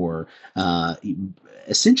efficient, or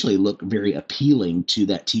essentially look very appealing to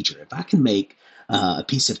that teacher? If I can make a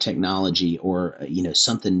piece of technology or,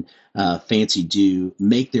 something fancy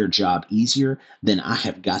make their job easier, then I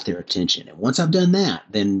have got their attention. And once I've done that,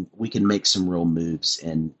 then we can make some real moves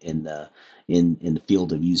in the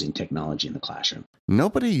field of using technology in the classroom.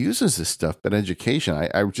 Nobody uses this stuff but education.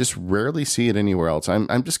 I just rarely see it anywhere else.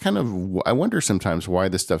 I'm just I wonder sometimes why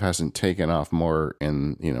this stuff hasn't taken off more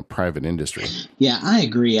in private industry. Yeah, I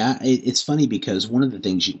agree. It's funny because one of the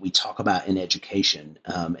things we talk about in education,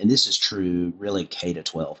 and this is true really K to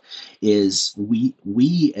 12, is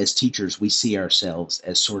we as teachers, we see ourselves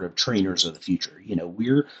as sort of trainers of the future.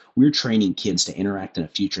 We're training kids to interact in a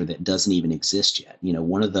future that doesn't even exist yet.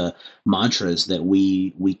 One of the mantras that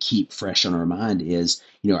we keep fresh on our mind is,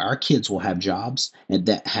 our kids will have jobs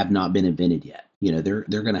that have not been invented yet. They're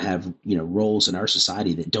going to have, roles in our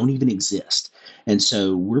society that don't even exist. And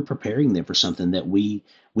so we're preparing them for something that we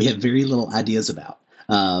have very little ideas about.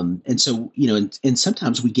 And so, and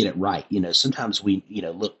sometimes we get it right. Sometimes we,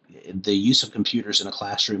 look, the use of computers in a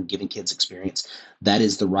classroom, giving kids experience, that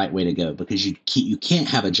is the right way to go, because you can't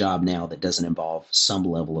have a job now that doesn't involve some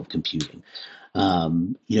level of computing.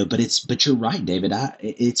 But you're right, David.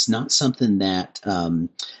 It's not something that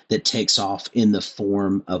takes off in the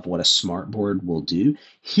form of what a smartboard will do.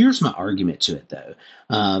 Here's my argument to it, though.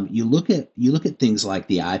 You look at things like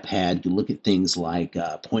the iPad. You look at things like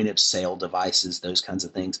point of sale devices, those kinds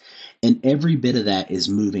of things, and every bit of that is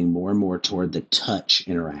moving more and more toward the touch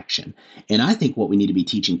interaction. And I think what we need to be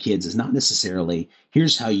teaching kids is not necessarily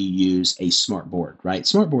here's how you use a smart board, right?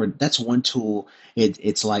 Smartboard, that's one tool.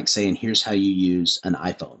 It's like saying here's how you use an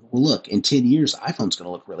iPhone. Well, look, in 10 years, iPhone's going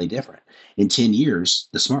to look really different. In 10 years,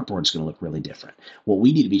 the smartboard's going to look really different. What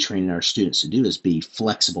we need to be training our students to do is be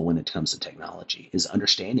flexible when it comes to technology, is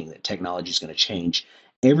understanding that technology is going to change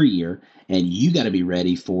every year, and you got to be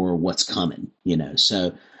ready for what's coming.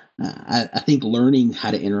 So I think learning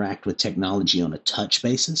how to interact with technology on a touch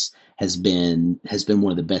basis has been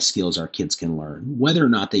one of the best skills our kids can learn, whether or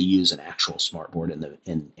not they use an actual smartboard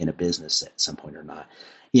in a business at some point or not.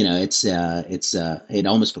 It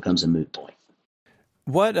almost becomes a moot point.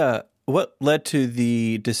 What led to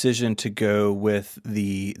the decision to go with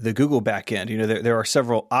the Google backend? There are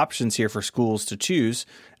several options here for schools to choose,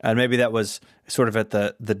 and maybe that was sort of at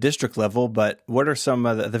the district level. But what are some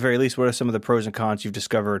of at the very least, what are some of the pros and cons you've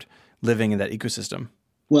discovered living in that ecosystem?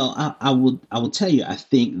 Well, I will tell you, I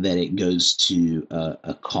think that it goes to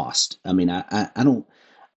a cost. I mean, I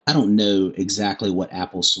don't know exactly what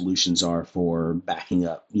Apple's solutions are for backing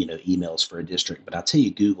up, emails for a district, but I'll tell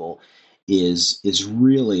you, Google is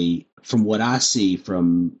really, from what I see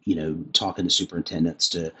from, talking to superintendents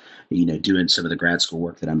to, doing some of the grad school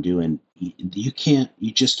work that I'm doing, you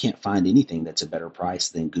just can't find anything that's a better price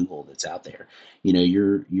than Google that's out there.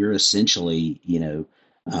 You're essentially,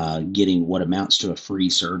 getting what amounts to a free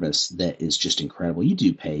service that is just incredible. You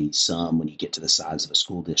do pay some when you get to the size of a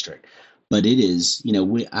school district, but it is,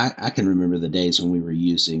 I can remember the days when we were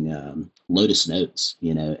using Lotus Notes,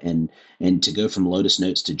 and to go from Lotus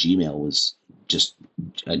Notes to Gmail was just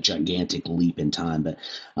a gigantic leap in time. But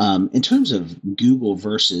in terms of Google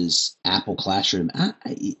versus Apple Classroom, I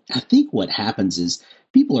think what happens is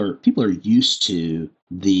people are used to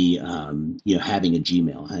the having a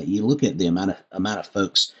Gmail. You look at the amount of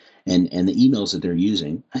folks and the emails that they're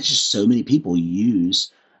using. There's just so many people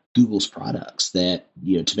use Google's products that,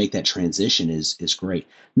 to make that transition is great.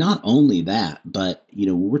 Not only that, but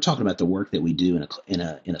when we're talking about the work that we do in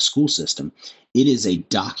a school system, it is a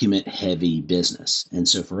document heavy business, and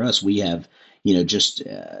so for us, we have just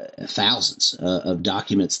thousands of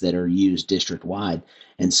documents that are used district wide,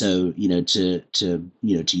 and so to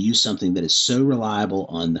use something that is so reliable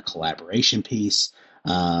on the collaboration piece,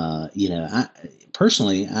 I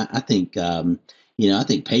personally I think. I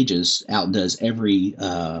think Pages outdoes every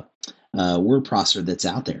word processor that's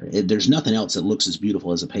out there. There's nothing else that looks as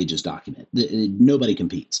beautiful as a Pages document. Nobody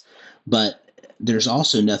competes. But there's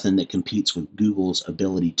also nothing that competes with Google's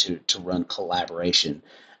ability to run collaboration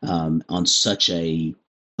on such a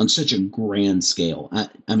grand scale.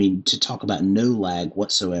 I mean, to talk about no lag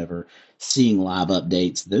whatsoever, seeing live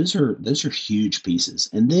updates, those are huge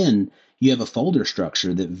pieces. And then you have a folder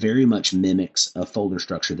structure that very much mimics a folder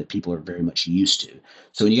structure that people are very much used to.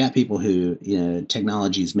 So when you got people who,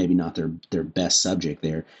 technology is maybe not their best subject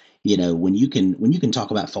there, when you can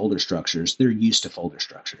talk about folder structures, they're used to folder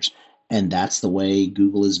structures. And that's the way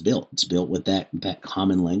Google is built. It's built with that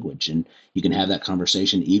common language. And you can have that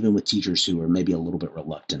conversation even with teachers who are maybe a little bit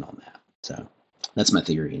reluctant on that. So that's my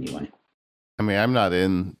theory anyway. I mean, I'm not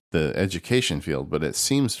in the education field, but it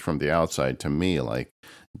seems from the outside to me like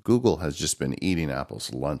Google has just been eating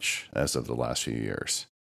Apple's lunch as of the last few years.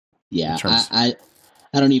 Yeah, I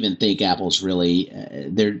don't even think Apple's really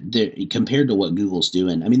they're compared to what Google's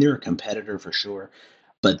doing. I mean, they're a competitor for sure,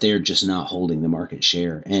 but they're just not holding the market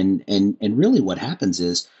share. And really, what happens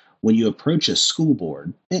is when you approach a school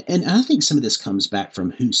board, and I think some of this comes back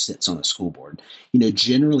from who sits on a school board.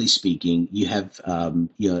 Generally speaking, you have, I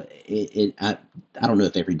don't know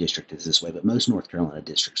if every district is this way, but most North Carolina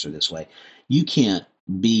districts are this way. You can't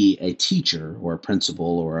be a teacher or a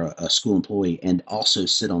principal or a school employee and also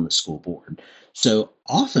sit on the school board. So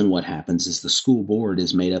often what happens is the school board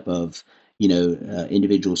is made up of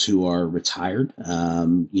individuals who are retired.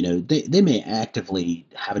 They may actively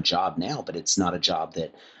have a job now, but it's not a job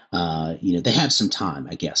that, they have some time,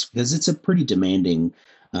 I guess, because it's a pretty demanding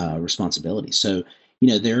responsibility. So,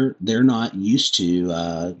 they're not used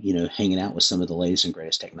to, hanging out with some of the latest and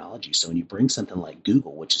greatest technology. So when you bring something like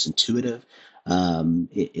Google, which is intuitive,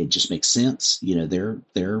 it just makes sense.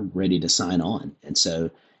 They're ready to sign on. And so,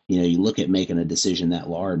 you look at making a decision that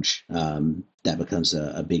large, that becomes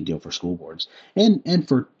a big deal for school boards and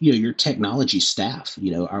for, your technology staff.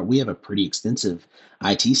 We have a pretty extensive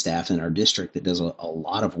IT staff in our district that does a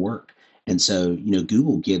lot of work. And so,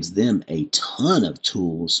 Google gives them a ton of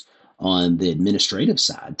tools on the administrative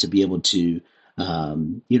side to be able to,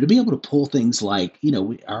 pull things like,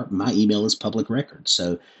 my email is public record.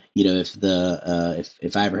 So,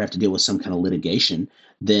 if I ever have to deal with some kind of litigation,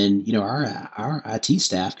 then our IT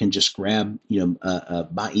staff can just grab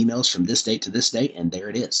my emails from this date to this date, and there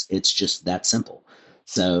it is. It's just that simple.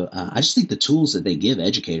 So I just think the tools that they give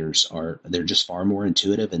educators they're just far more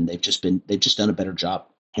intuitive, and they've just done a better job,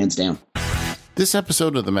 hands down. This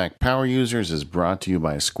episode of the Mac Power Users is brought to you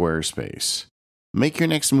by Squarespace. Make your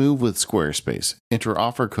next move with Squarespace. Enter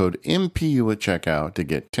offer code MPU at checkout to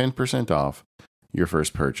get 10% off your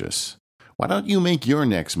first purchase. Why don't you make your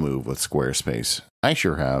next move with Squarespace? I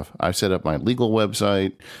sure have. I've set up my legal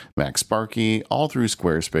website, MacSparky, all through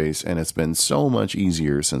Squarespace, and it's been so much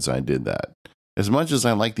easier since I did that. As much as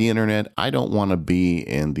I like the internet, I don't want to be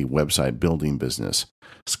in the website building business.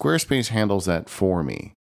 Squarespace handles that for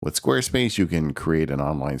me. With Squarespace, you can create an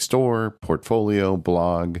online store, portfolio,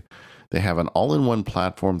 blog. They have an all-in-one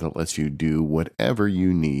platform that lets you do whatever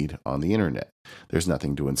you need on the internet. There's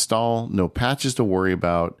nothing to install, no patches to worry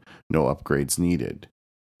about, no upgrades needed.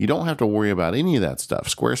 You don't have to worry about any of that stuff.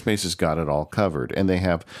 Squarespace has got it all covered, and they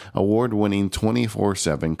have award-winning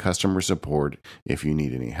 24/7 customer support if you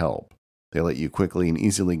need any help. They let you quickly and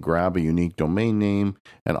easily grab a unique domain name,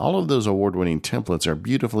 and all of those award-winning templates are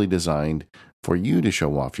beautifully designed for you to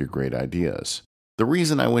show off your great ideas. The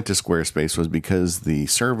reason I went to Squarespace was because the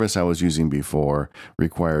service I was using before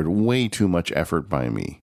required way too much effort by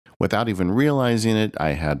me. Without even realizing it,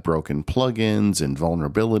 I had broken plugins and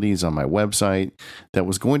vulnerabilities on my website that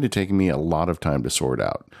was going to take me a lot of time to sort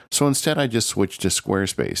out. So instead, I just switched to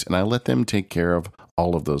Squarespace and I let them take care of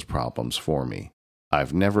all of those problems for me.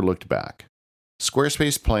 I've never looked back.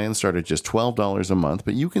 Squarespace plans start at just $12 a month,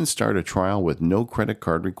 but you can start a trial with no credit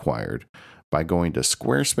card required by going to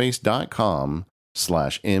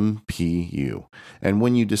squarespace.com/MPU. And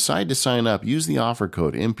when you decide to sign up, use the offer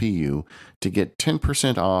code MPU to get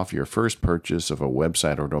 10% off your first purchase of a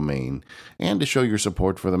website or domain and to show your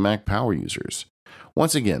support for the Mac Power users.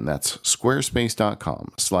 Once again, that's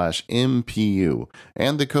squarespace.com/MPU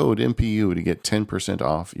and the code MPU to get 10%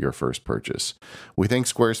 off your first purchase. We thank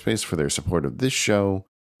Squarespace for their support of this show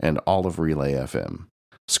and all of Relay FM.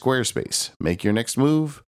 Squarespace, make your next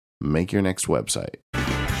move, make your next website.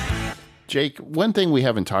 Jake, one thing we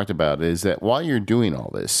haven't talked about is that while you're doing all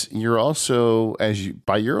this, you're also,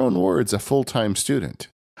 by your own words, a full-time student.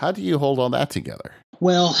 How do you hold all that together?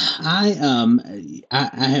 Well, I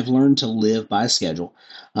have learned to live by a schedule.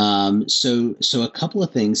 So a couple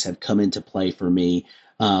of things have come into play for me.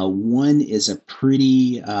 One is a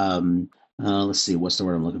pretty let's see, what's the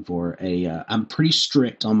word I'm looking for? I'm pretty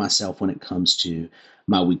strict on myself when it comes to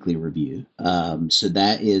my weekly review. So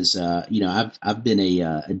that is, I've been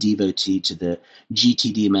a devotee to the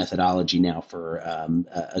GTD methodology now for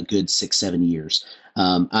a good 6-7 years.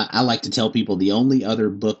 I like to tell people the only other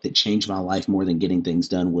book that changed my life more than getting things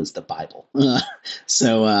done was the Bible.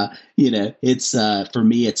 So it's for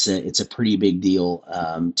me, it's a pretty big deal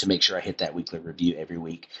to make sure I hit that weekly review every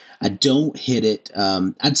week. I don't hit it.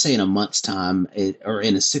 I'd say in a month's time or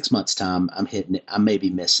in a 6 months time, I'm hitting it. I may be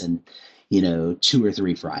missing 2 or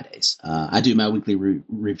 3 Fridays. I do my weekly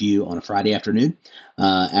review on a Friday afternoon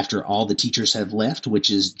after all the teachers have left, which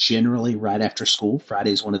is generally right after school.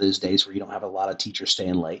 Friday is one of those days where you don't have a lot of teachers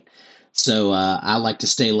staying late. So I like to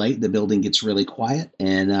stay late. The building gets really quiet,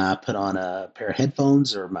 and I put on a pair of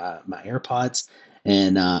headphones or my AirPods,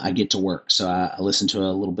 and I get to work. So I listen to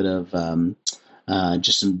a little bit of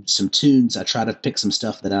just some tunes. I try to pick some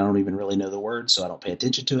stuff that I don't even really know the words, so I don't pay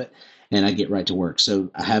attention to it. And I get right to work.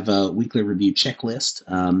 So I have a weekly review checklist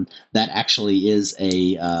that actually is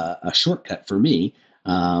a shortcut for me.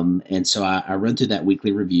 And so I run through that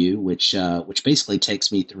weekly review, which basically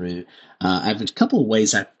takes me through. I have a couple of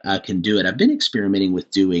ways I can do it. I've been experimenting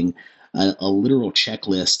with doing a literal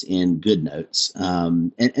checklist in GoodNotes,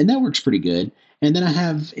 and that works pretty good. And then I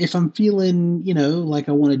have, if I'm feeling, like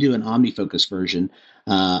I want to do an OmniFocus version,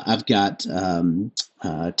 I've got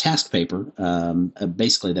task paper,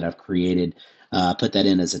 basically that I've created, put that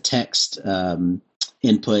in as a text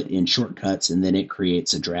input in Shortcuts, and then it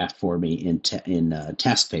creates a draft for me in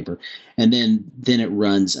task paper, and then it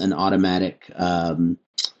runs an automatic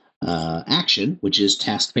action, which is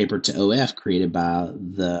task paper to OF created by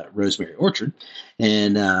the Rosemary Orchard,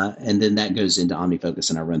 and then that goes into OmniFocus,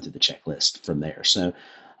 and I run through the checklist from there. So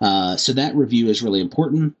that review is really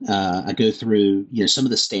important. I go through some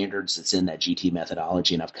of the standards that's in that GT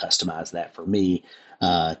methodology, and I've customized that for me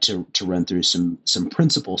to run through some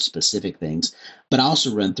principle specific things. But I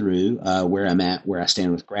also run through where I'm at, where I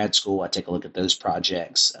stand with grad school. I take a look at those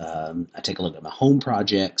projects. I take a look at my home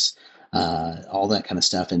projects. All that kind of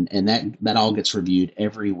stuff. And that all gets reviewed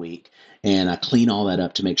every week. And I clean all that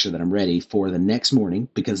up to make sure that I'm ready for the next morning,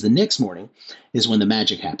 because the next morning is when the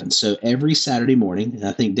magic happens. So every Saturday morning, and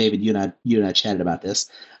I think, David, you and I chatted about this,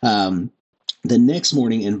 the next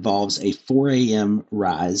morning involves a 4 a.m.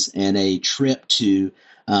 rise and a trip to,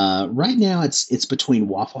 right now it's between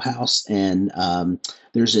Waffle House and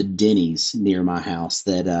there's a Denny's near my house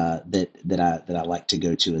that I like to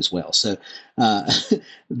go to as well. So uh,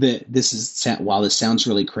 while this sounds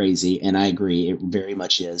really crazy, and I agree, it very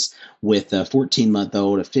much is. With a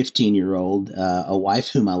 14-month-old, a 15-year-old, a wife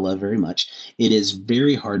whom I love very much, it is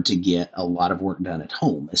very hard to get a lot of work done at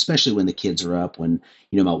home, especially when the kids are up, when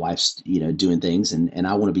my wife's doing things, and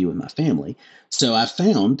I want to be with my family. So I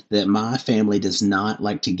found that my family does not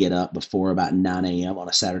like to get up before about 9 a.m. on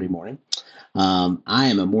a Saturday morning. I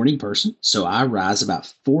am a morning person, so I rise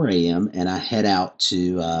about 4 a.m. and I head out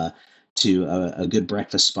to a good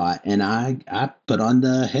breakfast spot, and I put on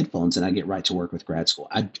the headphones and I get right to work with grad school.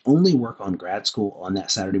 I only work on grad school on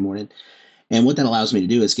that Saturday morning, and what that allows me to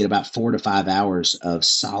do is get about 4 to 5 hours of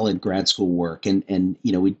solid grad school work. And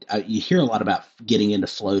you hear a lot about getting into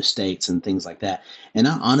flow states and things like that. And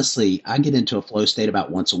I get into a flow state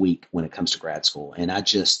about once a week when it comes to grad school. And I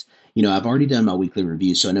just, I've already done my weekly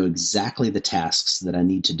review, so I know exactly the tasks that I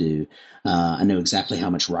need to do. I know exactly how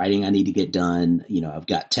much writing I need to get done. I've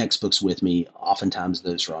got textbooks with me. Oftentimes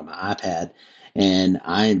those are on my iPad, and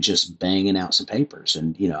I am just banging out some papers.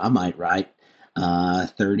 And I might write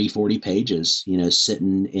 30, 40 pages,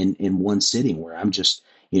 sitting in one sitting, where I'm just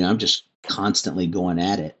constantly going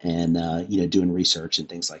at it, and, doing research and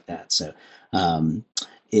things like that. So,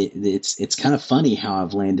 it's kind of funny how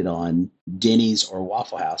I've landed on Denny's or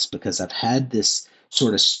Waffle House, because I've had this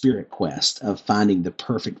sort of spirit quest of finding the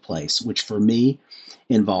perfect place, which for me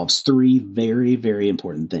involves three very, very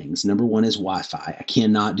important things. Number one is Wi-Fi. I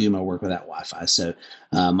cannot do my work without Wi-Fi. So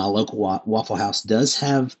my local Waffle House does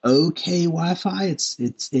have okay Wi-Fi.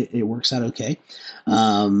 It works out okay.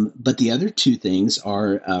 But the other two things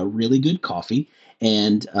are really good coffee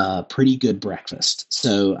and pretty good breakfast.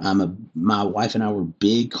 So my wife and I were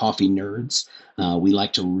big coffee nerds. We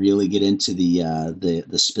like to really get into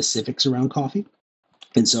the specifics around coffee.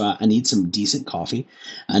 And so I need some decent coffee.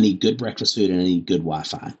 I need good breakfast food, and I need good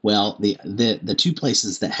Wi-Fi. Well, the two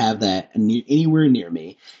places that have that anywhere near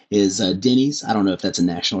me is Denny's. I don't know if that's a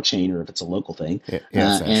national chain or if it's a local thing. Yeah,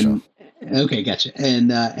 it's national. Okay, gotcha.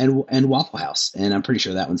 And Waffle House, and I'm pretty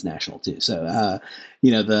sure that one's national too. So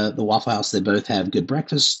the Waffle House, they both have good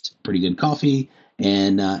breakfast, pretty good coffee,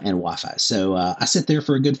 and Wi-Fi. So I sit there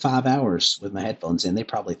for a good 5 hours with my headphones in. They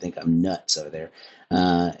probably think I'm nuts over there,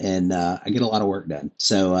 and I get a lot of work done.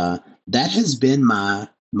 So that has been my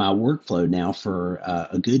workflow now for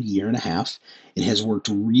a good year and a half. It has worked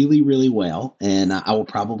really, really well, and I will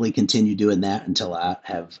probably continue doing that until I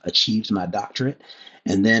have achieved my doctorate.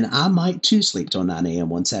 And then I might too sleep till 9 a.m.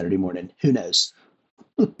 one Saturday morning. Who knows?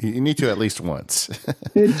 You need to at least once.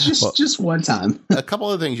 It's just one time. A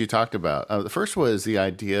couple of things you talked about. The first was the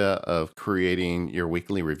idea of creating your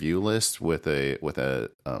weekly review list with a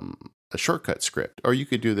shortcut script, or you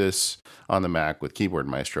could do this on the Mac with Keyboard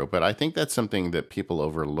Maestro. But I think that's something that people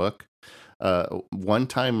overlook.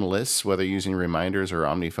 One-time lists, whether using reminders or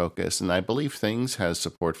OmniFocus, and I believe Things has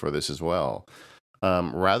support for this as well.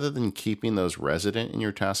 Rather than keeping those resident in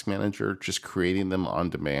your task manager, just creating them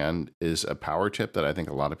on demand is a power tip that I think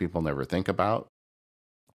a lot of people never think about.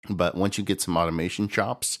 But once you get some automation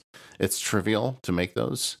chops, it's trivial to make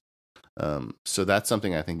those. So that's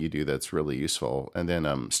something I think you do that's really useful. And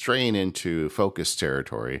then straying into focus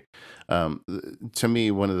territory, to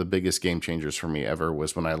me, one of the biggest game changers for me ever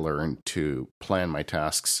was when I learned to plan my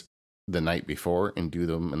tasks the night before and do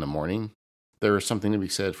them in the morning. There is something to be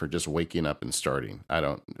said for just waking up and starting.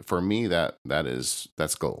 For me,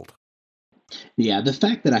 that's gold. Yeah, the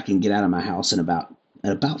fact that I can get out of my house in about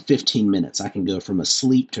 15 minutes, I can go from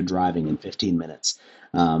asleep to driving in 15 minutes,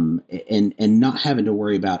 and not having to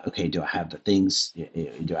worry about, okay, do I have the things?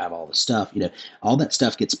 Do I have all the stuff? All that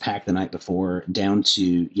stuff gets packed the night before, down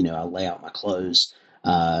to I lay out my clothes,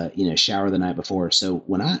 shower the night before. So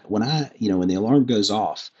when the alarm goes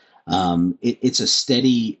off, it's a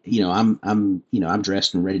steady, I'm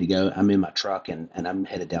dressed and ready to go. I'm in my truck and I'm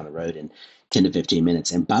headed down the road in 10 to 15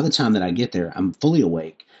 minutes. And by the time that I get there, I'm fully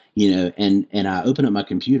awake, and I open up my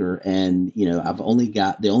computer, and, I've only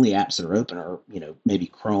got the only apps that are open are, maybe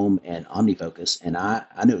Chrome and OmniFocus. And I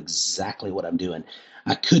know exactly what I'm doing.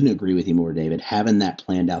 I couldn't agree with you more, David, having that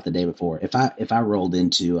planned out the day before. If I rolled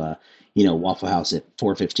into, Waffle House at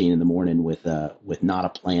 4:15 in the morning with not a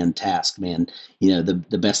planned task, man,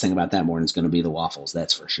 the best thing about that morning is going to be the waffles.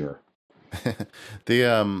 That's for sure.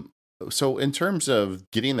 So in terms of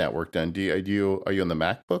getting that work done, are you on the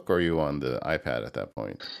MacBook or are you on the iPad at that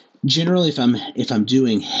point? Generally, if I'm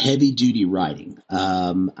doing heavy duty writing,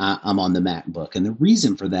 I'm on the MacBook, and the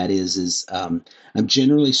reason for that is I'm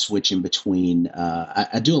generally switching between.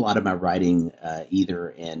 I do a lot of my writing either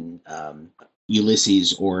in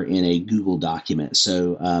Ulysses or in a Google document.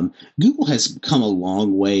 So Google has come a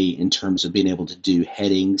long way in terms of being able to do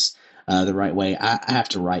headings the right way. I have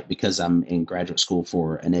to write because I'm in graduate school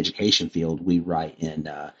for an education field. We write in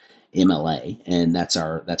MLA, and that's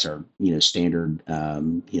our standard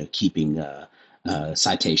keeping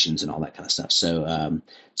citations and all that kind of stuff.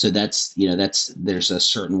 So that's there's a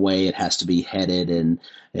certain way it has to be headed, and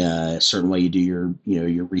a certain way you do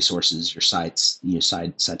your resources, your cites,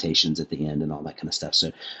 citations at the end, and all that kind of stuff.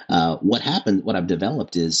 So what I've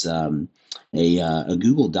developed is a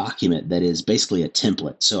Google document that is basically a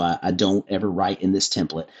template. So I don't ever write in this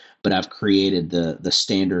template, but I've created the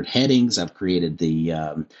standard headings. I've created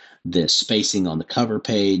the spacing on the cover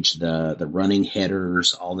page, the running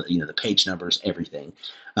headers, all the page numbers, everything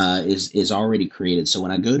is already created. So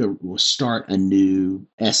when I go to start a new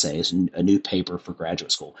essay, a new paper for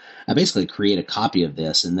graduate school, I basically create a copy of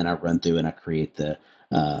this, and then I run through and I create the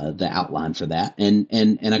outline for that, and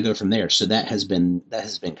I go from there. So that has been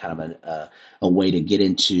kind of a way to get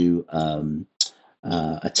into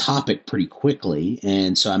a topic pretty quickly,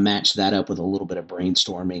 and so I match that up with a little bit of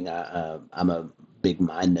brainstorming. I'm a big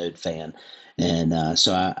MindNode fan, and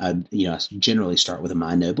so I generally start with a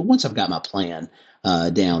MindNode. But once I've got my plan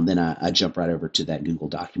down, then I jump right over to that Google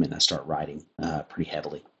document and I start writing pretty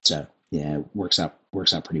heavily. So yeah, it works out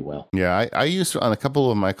pretty well. Yeah, I use on a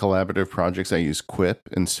couple of my collaborative projects, I use Quip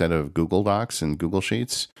instead of Google Docs and Google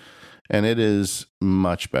Sheets, and it is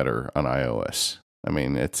much better on iOS. I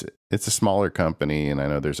mean, it's a smaller company, and I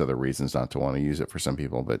know there's other reasons not to want to use it for some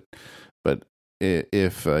people, but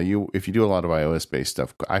if you do a lot of iOS based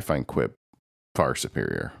stuff, I find Quip far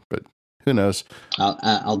superior. But who knows?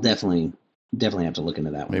 I'll definitely have to look into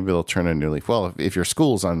that one. Maybe they'll turn a new leaf. Well, if your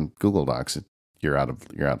school's on Google Docs, you're out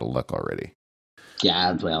of luck already.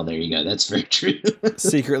 Yeah, well, there you go. That's very true.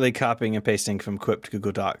 Secretly copying and pasting from Quip to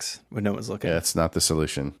Google Docs when no one's looking. Yeah, it's not the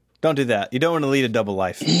solution. Don't do that. You don't want to lead a double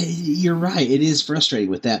life. You're right. It is frustrating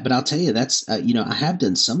with that, but I'll tell you, that's I have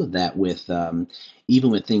done some of that with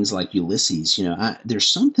even with things like Ulysses. There's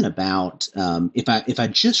something about if I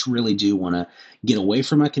just really do want to get away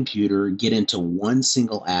from my computer, get into one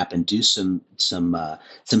single app, and do some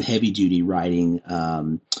heavy duty writing.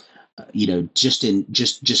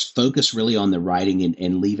 Just focus really on the writing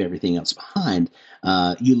and leave everything else behind.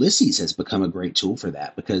 Ulysses has become a great tool for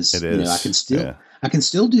that because I can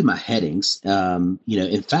still do my headings.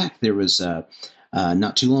 In fact, there was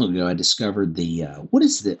not too long ago I discovered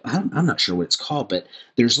I'm not sure what it's called, but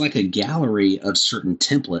there's like a gallery of certain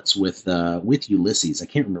templates with Ulysses. I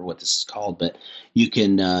can't remember what this is called, but you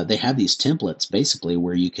can they have these templates basically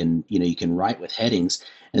where you can write with headings,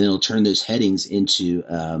 and it'll turn those headings into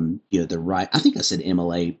the right. I think I said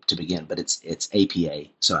MLA to begin, but it's APA.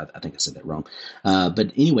 So I think I said that wrong.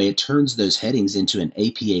 But anyway, it turns those headings into an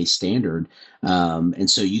APA standard,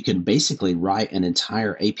 and so you can basically write an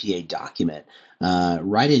entire APA document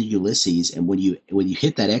right in Ulysses, and when you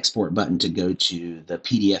hit that export button to go to the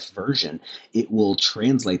PDF version, it will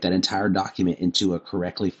translate that entire document into a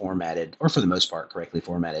correctly formatted, or for the most part, correctly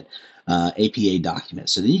formatted APA document.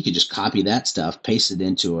 So then you can just copy that stuff, paste it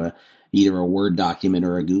into either a Word document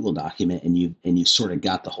or a Google document, and you sort of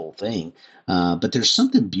got the whole thing. But there's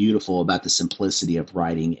something beautiful about the simplicity of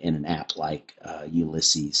writing in an app like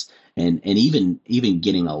Ulysses, and even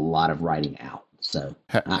getting a lot of writing out. So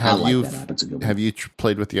I like that app. It's a good one. Have you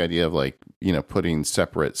played with the idea of putting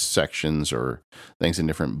separate sections or things in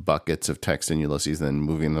different buckets of text in Ulysses and then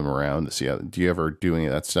moving them around to see do you ever do any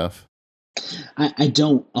of that stuff? I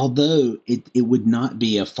don't, although it would not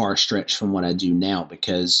be a far stretch from what I do now,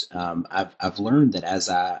 because I've learned that as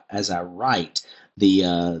I write the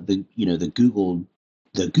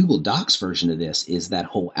Google Docs version of this is that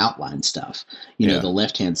whole outline stuff. The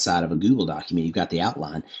left-hand side of a Google document, you've got the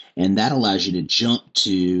outline, and that allows you to jump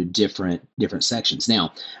to different sections.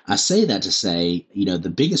 Now, I say that to say,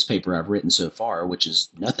 the biggest paper I've written so far, which is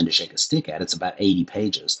nothing to shake a stick at, it's about 80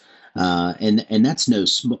 pages. And that's no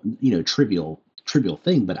trivial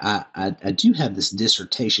thing, but I do have this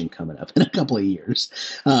dissertation coming up in a couple of years,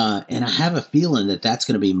 and I have a feeling that that's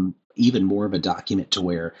going to be even more of a document to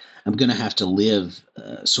where I'm going to have to live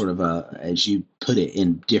sort of as you put it,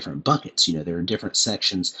 in different buckets. There are different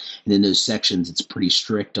sections, and in those sections, it's pretty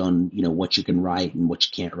strict on what you can write and what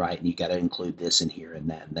you can't write, and you got to include this in here and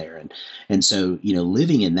that and there, and so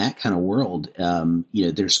living in that kind of world,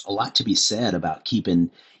 there's a lot to be said about keeping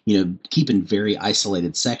very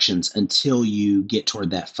isolated sections until you get toward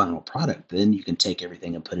that final product. Then you can take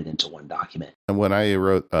everything and put it into one document. And when I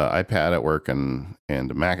wrote iPad at work and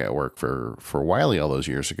Mac at work for Wiley all those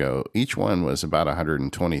years ago, each one was about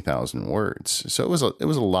 120,000 words. So it was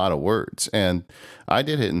a lot of words, and I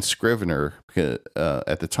did it in Scrivener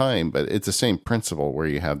at the time, but it's the same principle where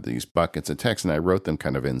you have these buckets of text, and I wrote them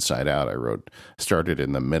kind of inside out. Started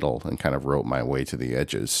in the middle and kind of wrote my way to the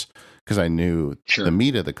edges because I knew the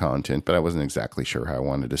meat of the content, but I wasn't exactly sure how I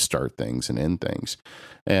wanted to start things and end things.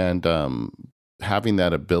 And having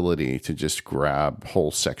that ability to just grab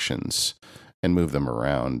whole sections and move them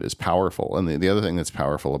around is powerful. And the other thing that's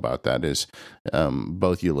powerful about that is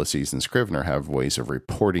both Ulysses and Scrivener have ways of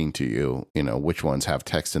reporting to you, which ones have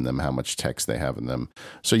text in them, how much text they have in them.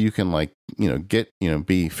 So you can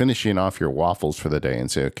be finishing off your waffles for the day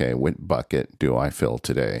and say, okay, what bucket do I fill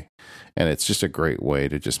today? And it's just a great way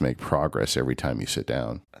to just make progress every time you sit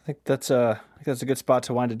down. I think that's a good spot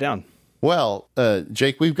to wind it down. Well,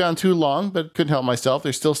 Jake, we've gone too long, but couldn't help myself.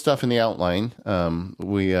 There's still stuff in the outline.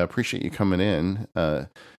 We appreciate you coming in.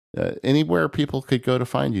 Anywhere people could go to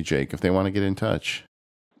find you, Jake, if they want to get in touch.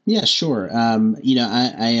 Yeah, sure. I am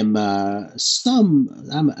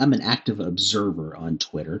I'm an active observer on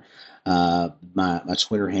Twitter. My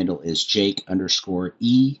Twitter handle is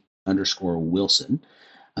Jake_E_Wilson.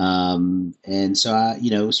 And so I,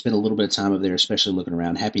 spent a little bit of time over there, especially looking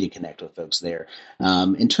around, happy to connect with folks there.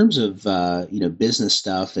 In terms of, business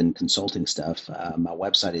stuff and consulting stuff, my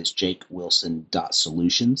website is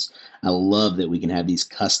jakewilson.solutions. I love that we can have these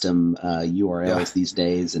custom URLs these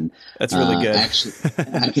days. And that's really good. Actually,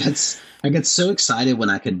 I got so excited when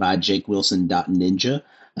I could buy jakewilson.ninja.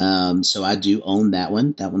 So I do own that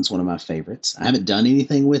one. That one's one of my favorites. I haven't done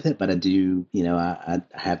anything with it, but I do, I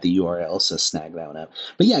have the URL, so snag that one up.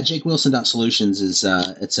 But yeah, jakewilson.solutions is,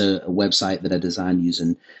 it's a website that I designed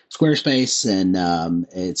using Squarespace, and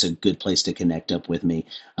it's a good place to connect up with me.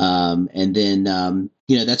 And then,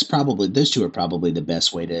 that's probably, those two are probably the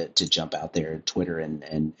best way to jump out there. Twitter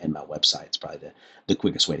and my website is probably the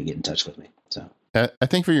quickest way to get in touch with me. So. I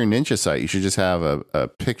think for your ninja site, you should just have a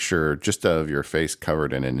picture just of your face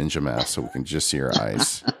covered in a ninja mask so we can just see your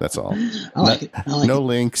eyes. That's all. I like it. No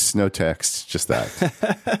links, no text, just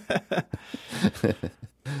that.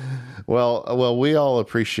 Well, we all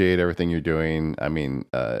appreciate everything you're doing. I mean,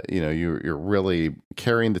 you're really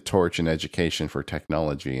carrying the torch in education for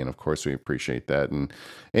technology, and of course, we appreciate that. And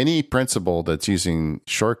any principal that's using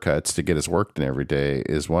shortcuts to get his work done every day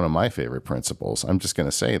is one of my favorite principles. I'm just going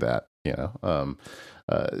to say that, And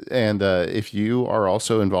if you are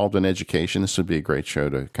also involved in education, this would be a great show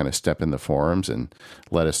to kind of step in the forums and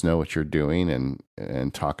let us know what you're doing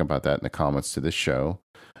and talk about that in the comments to this show.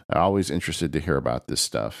 I'm always interested to hear about this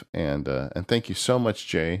stuff. And thank you so much,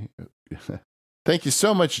 Jay. Thank you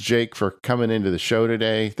so much, Jake, for coming into the show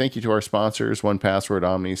today. Thank you to our sponsors, 1Password,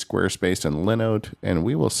 Omni, Squarespace, and Linode. And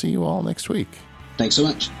we will see you all next week. Thanks so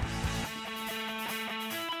much.